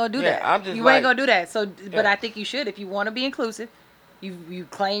gonna do that. I'm just you like, ain't gonna do that. So, but yeah. I think you should if you want to be inclusive. You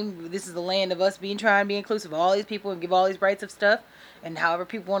claim this is the land of us trying to be inclusive of all these people and give all these rights of stuff, and however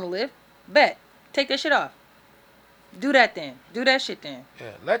people want to live. Bet, take that shit off. Do that then. Do that shit then.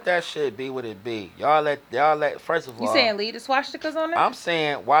 Yeah, let that shit be what it be. Y'all let. First of all, You saying leave the swastikas on there? I'm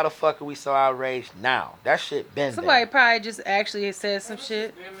saying, why the fuck are we so outraged now? That shit been Somebody there. probably just actually said some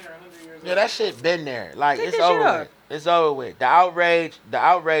shit. Yeah, that shit been there. Like, Take it's that shit over off. with. It's over with. The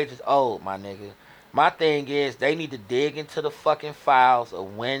outrage is old, my nigga. My thing is, they need to dig into the fucking files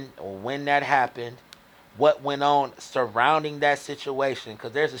of when that happened, what went on surrounding that situation,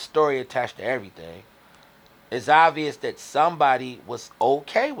 because there's a story attached to everything. It's obvious that somebody was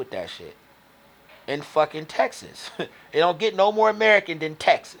okay with that shit in fucking Texas. It don't get no more American than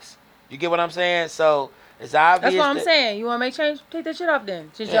Texas. You get what I'm saying? So it's obvious. That's what I'm saying. You want to make change? Take that shit off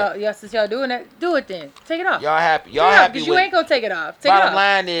then. Since y'all doing that, do it then. Take it off. Y'all happy? Y'all Take it off, happy? because you ain't gonna take it off. Take it Bottom off.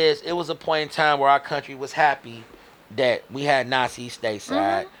 line is, it was a point in time where our country was happy that we had Nazis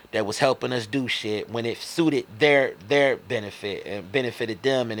stateside that was helping us do shit when it suited their benefit and benefited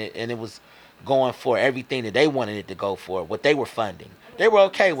them, and it was going for everything that they wanted it to go for, what they were funding. They were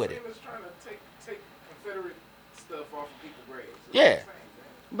okay with it. Same as trying to take Confederate stuff off of people's graves. It's Yeah. the same thing.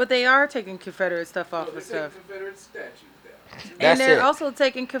 But they are taking Confederate stuff off They're of stuff. taking Confederate statues down. That's And they're it. also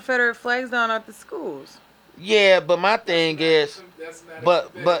taking Confederate flags down at the schools. Yeah, but my thing is, That's not a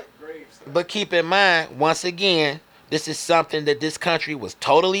but Confederate grave stuff. but keep in mind, once again, this is something that this country was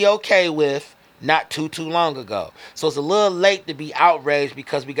totally okay with not too long ago. So it's a little late to be outraged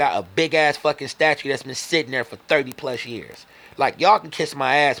because we got a big ass fucking statue that's been sitting there for 30 plus years. Like, y'all can kiss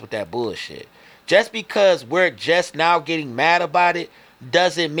my ass with that bullshit. Just because we're just now getting mad about it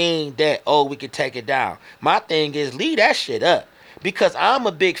doesn't mean that, oh, we can take it down. My thing is, leave that shit up. Because I'm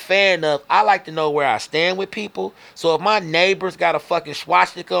a big fan of, I like to know where I stand with people. So if my neighbors got a fucking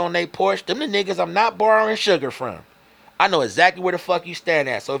swastika on their porch, them the niggas I'm not borrowing sugar from. I know exactly where the fuck you stand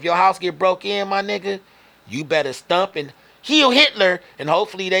at. So if your house get broke in, my nigga, you better stump and heal Hitler, and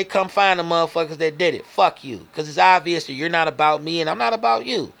hopefully they come find the motherfuckers that did it. Fuck you. Because it's obvious that you're not about me and I'm not about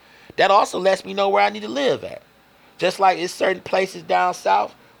you. That also lets me know where I need to live at. Just like it's certain places down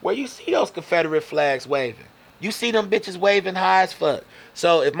south where you see those Confederate flags waving. You see them bitches waving high as fuck.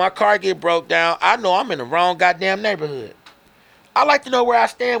 So if my car get broke down, I know I'm in the wrong goddamn neighborhood. I like to know where I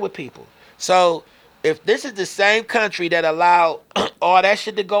stand with people. So if this is the same country that allowed all that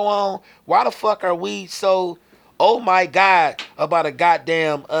shit to go on, why the fuck are we so, oh my God, about a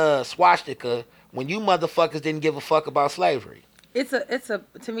goddamn swastika when you motherfuckers didn't give a fuck about slavery?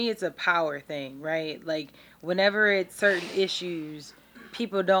 To me, it's a power thing, right? Like, whenever it's certain issues,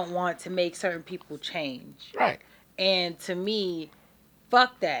 people don't want to make certain people change. Right. And to me,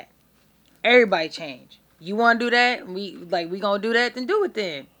 fuck that. Everybody change. You want to do that? We gonna do that? Then do it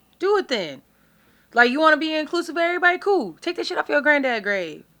then. Do it then. Like, you want to be inclusive of everybody? Cool. Take that shit off your granddad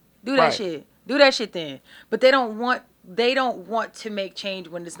grave. Do that Right. shit. Do that shit then. But they don't want to make change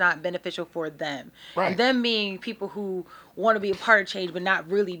when it's not beneficial for them. Right. And them being people who want to be a part of change, but not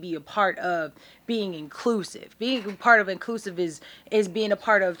really be a part of being inclusive. Being a part of inclusive is being a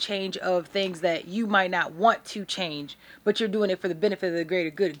part of change of things that you might not want to change, but you're doing it for the benefit of the greater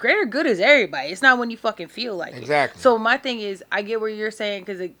good. Greater good is everybody. It's not when you fucking feel like it. Exactly. So my thing is, I get what you're saying,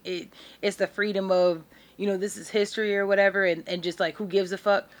 because it's the freedom of, you know, this is history or whatever, and just like, who gives a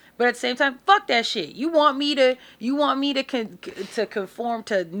fuck. But at the same time, fuck that shit. You want me to conform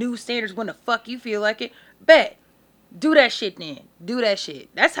to new standards when the fuck you feel like it? Bet. Do that shit then. Do that shit.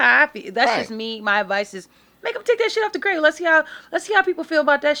 That's how I feel. That's just me. My advice is make them take that shit off the grade. Let's see how people feel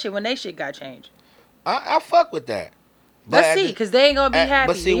about that shit when they shit got changed. I fuck with that. Let's see, because they ain't gonna be happy.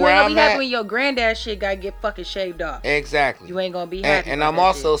 But see, you ain't where gonna I'm be happy at, when your granddad shit got to get fucking shaved off. Exactly. You ain't gonna be happy. And about I'm that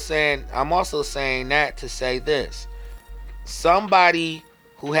also shit. saying that to say this: somebody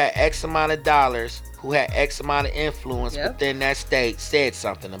who had X amount of dollars, who had X amount of influence within that state, said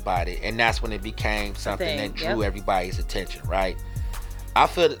something about it, and that's when it became something that drew everybody's attention, right? I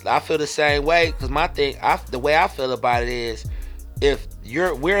feel the same way, because my thing, the way I feel about it is, if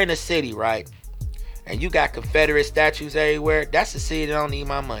we're in a city, right, and you got Confederate statues everywhere, that's a city that don't need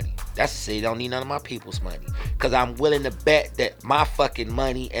my money. That's a city that don't need none of my people's money, because I'm willing to bet that my fucking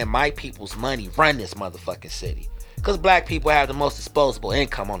money and my people's money run this motherfucking city. Because black people have the most disposable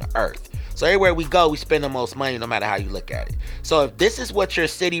income on the earth. So everywhere we go, we spend the most money, no matter how you look at it. So if this is what your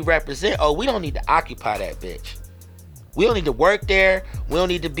city represents, we don't need to occupy that bitch. We don't need to work there. We don't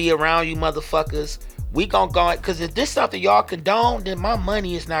need to be around you motherfuckers. We gon' go, because if this something y'all condone, then my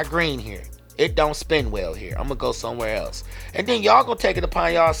money is not green here. It don't spend well here. I'm gonna go somewhere else. And then y'all gonna take it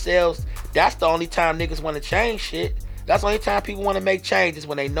upon yourselves. That's the only time niggas want to change shit. That's the only time people want to make changes,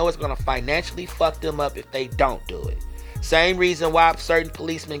 when they know it's going to financially fuck them up if they don't do it. Same reason why certain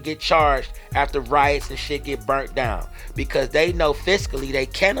policemen get charged after riots and shit get burnt down. Because they know fiscally they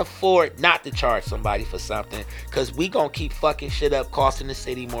can't afford not to charge somebody for something, because we going to keep fucking shit up, costing the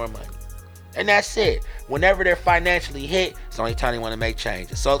city more money. And that's it. Whenever they're financially hit, it's the only time they want to make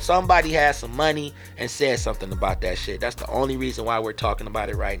changes. So if somebody has some money and says something about that shit, that's the only reason why we're talking about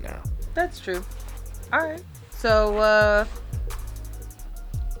it right now. That's true. All right. So,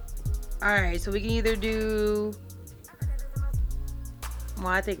 alright, so we can either do, well,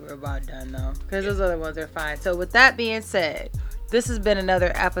 I think we're about done though, because those other ones are fine. So with that being said, this has been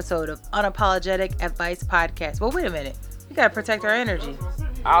another episode of Unapologetic Advice Podcast. Well, wait a minute. We gotta protect our energy.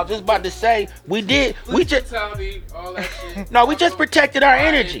 I was just about to say, we just protected our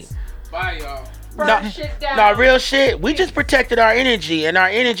energy. Bye, y'all. Burn shit down. No, real shit. We just protected our energy, and our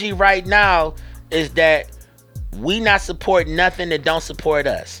energy right now is that we not support nothing that don't support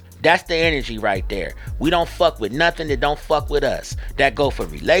us. That's the energy right there. We don't fuck with nothing that don't fuck with us. That go for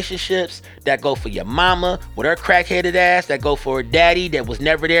relationships. That go for your mama with her crackheaded ass. That go for her daddy that was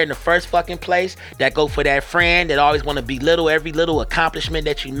never there in the first fucking place. That go for that friend that always want to belittle every little accomplishment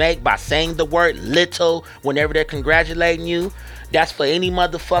that you make by saying the word little whenever they're congratulating you. That's for any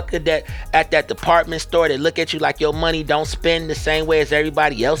motherfucker that at that department store that look at you like your money don't spend the same way as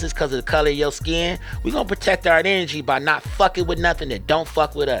everybody else's because of the color of your skin. We gonna protect our energy by not fucking with nothing that don't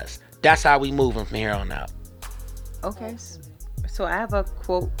fuck with us. That's how we moving from here on out. Okay. So I have a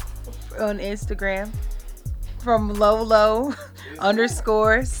quote on Instagram from Lolo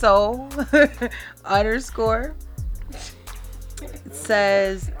 _ soul _ It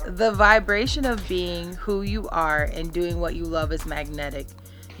says, the vibration of being who you are and doing what you love is magnetic.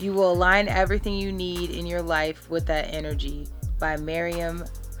 You will align everything you need in your life with that energy. By Mariam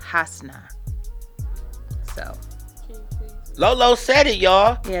Hasna. So Lolo said it,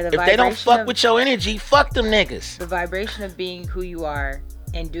 y'all. Yeah, if they don't fuck with your energy, fuck them niggas. The vibration of being who you are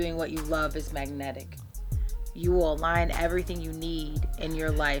and doing what you love is magnetic. You will align everything you need in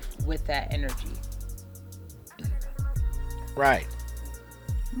your life with that energy. Right.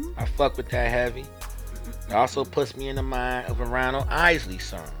 I fuck with that heavy. It also puts me in the mind of a Ronald Isley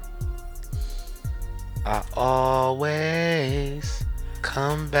song. I always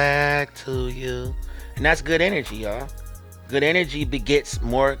come back to you. And that's good energy, y'all. Good energy begets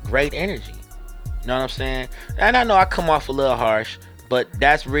more great energy. You know what I'm saying? And I know I come off a little harsh, but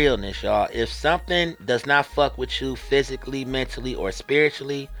that's realness, y'all. If something does not fuck with you physically, mentally, or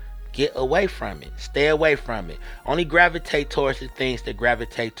spiritually, get away from it. Stay away from it. Only gravitate towards the things that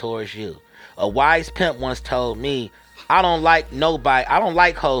gravitate towards you. A wise pimp once told me, I don't like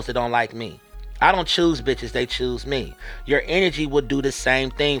hoes that don't like me. I don't choose bitches, they choose me. Your energy will do the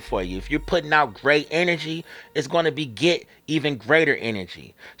same thing for you. If you're putting out great energy, it's going to get even greater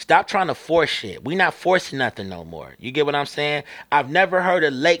energy. Stop trying to force shit. We not forcing nothing no more. You get what I'm saying? I've never heard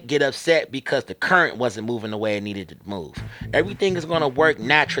a lake get upset because the current wasn't moving the way it needed to move. Everything is going to work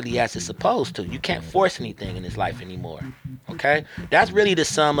naturally as it's supposed to. You can't force anything in this life anymore. Okay? That's really the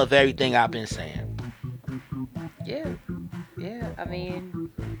sum of everything I've been saying. Yeah. I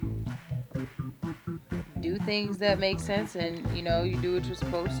mean, do things that make sense, and you do what you're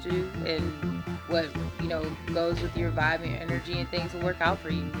supposed to, and what goes with your vibe and your energy, and things will work out for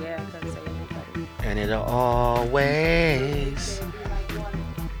you. Yeah, I couldn't say anything better. And it'll always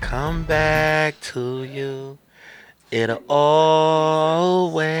come back to you. It'll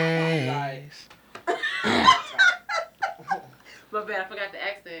always. My bad, I forgot the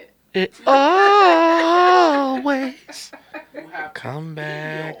accent. It always come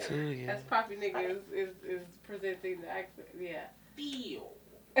back to you. That's Poppy nigga is presenting the accent. Yeah. Feel.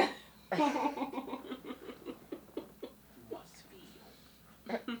 Must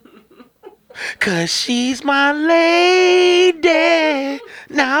feel. 'Cause she's my lady,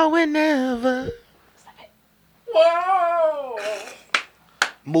 now and never. Whoa!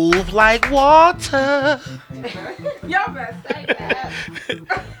 Move like water. Y'all better say that.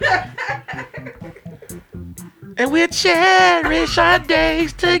 And we'll cherish our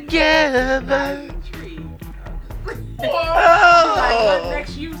days together. What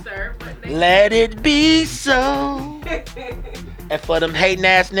next you, sir? What next? Let it be so. And for them hating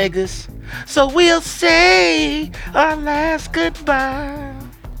ass niggas, so we'll say our last goodbye.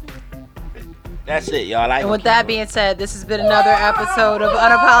 That's it, y'all. And with that being said, this has been another episode of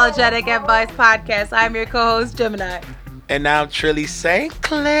Unapologetic Advice Podcast. I'm your co-host, Gemini. And I'm Trilly St.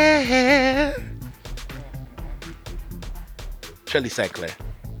 Clair. Trilly St. Clair.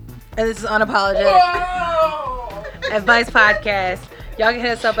 And this is Unapologetic Advice Podcast. Y'all can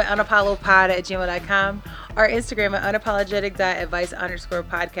hit us up at unapollopod@gmail.com. Our Instagram at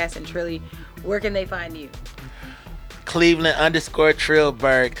unapologetic.advice_podcast. And Trilly, where can they find you?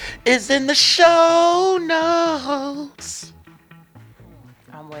 Cleveland_Trillberg is in the show notes.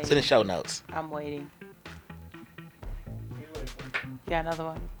 I'm waiting. It's in the show notes. I'm waiting. Got another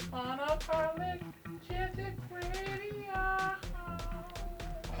one? Unapologetic radio.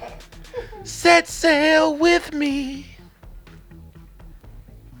 Set sail with me.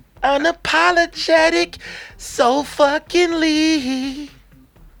 Unapologetic, so fucking Lee.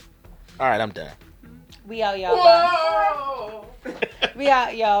 All right, I'm done. We out, y'all. Whoa! Bye. We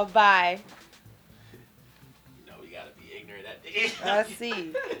out, y'all. Bye. You know we gotta be ignorant at the end. I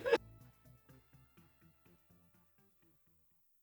see.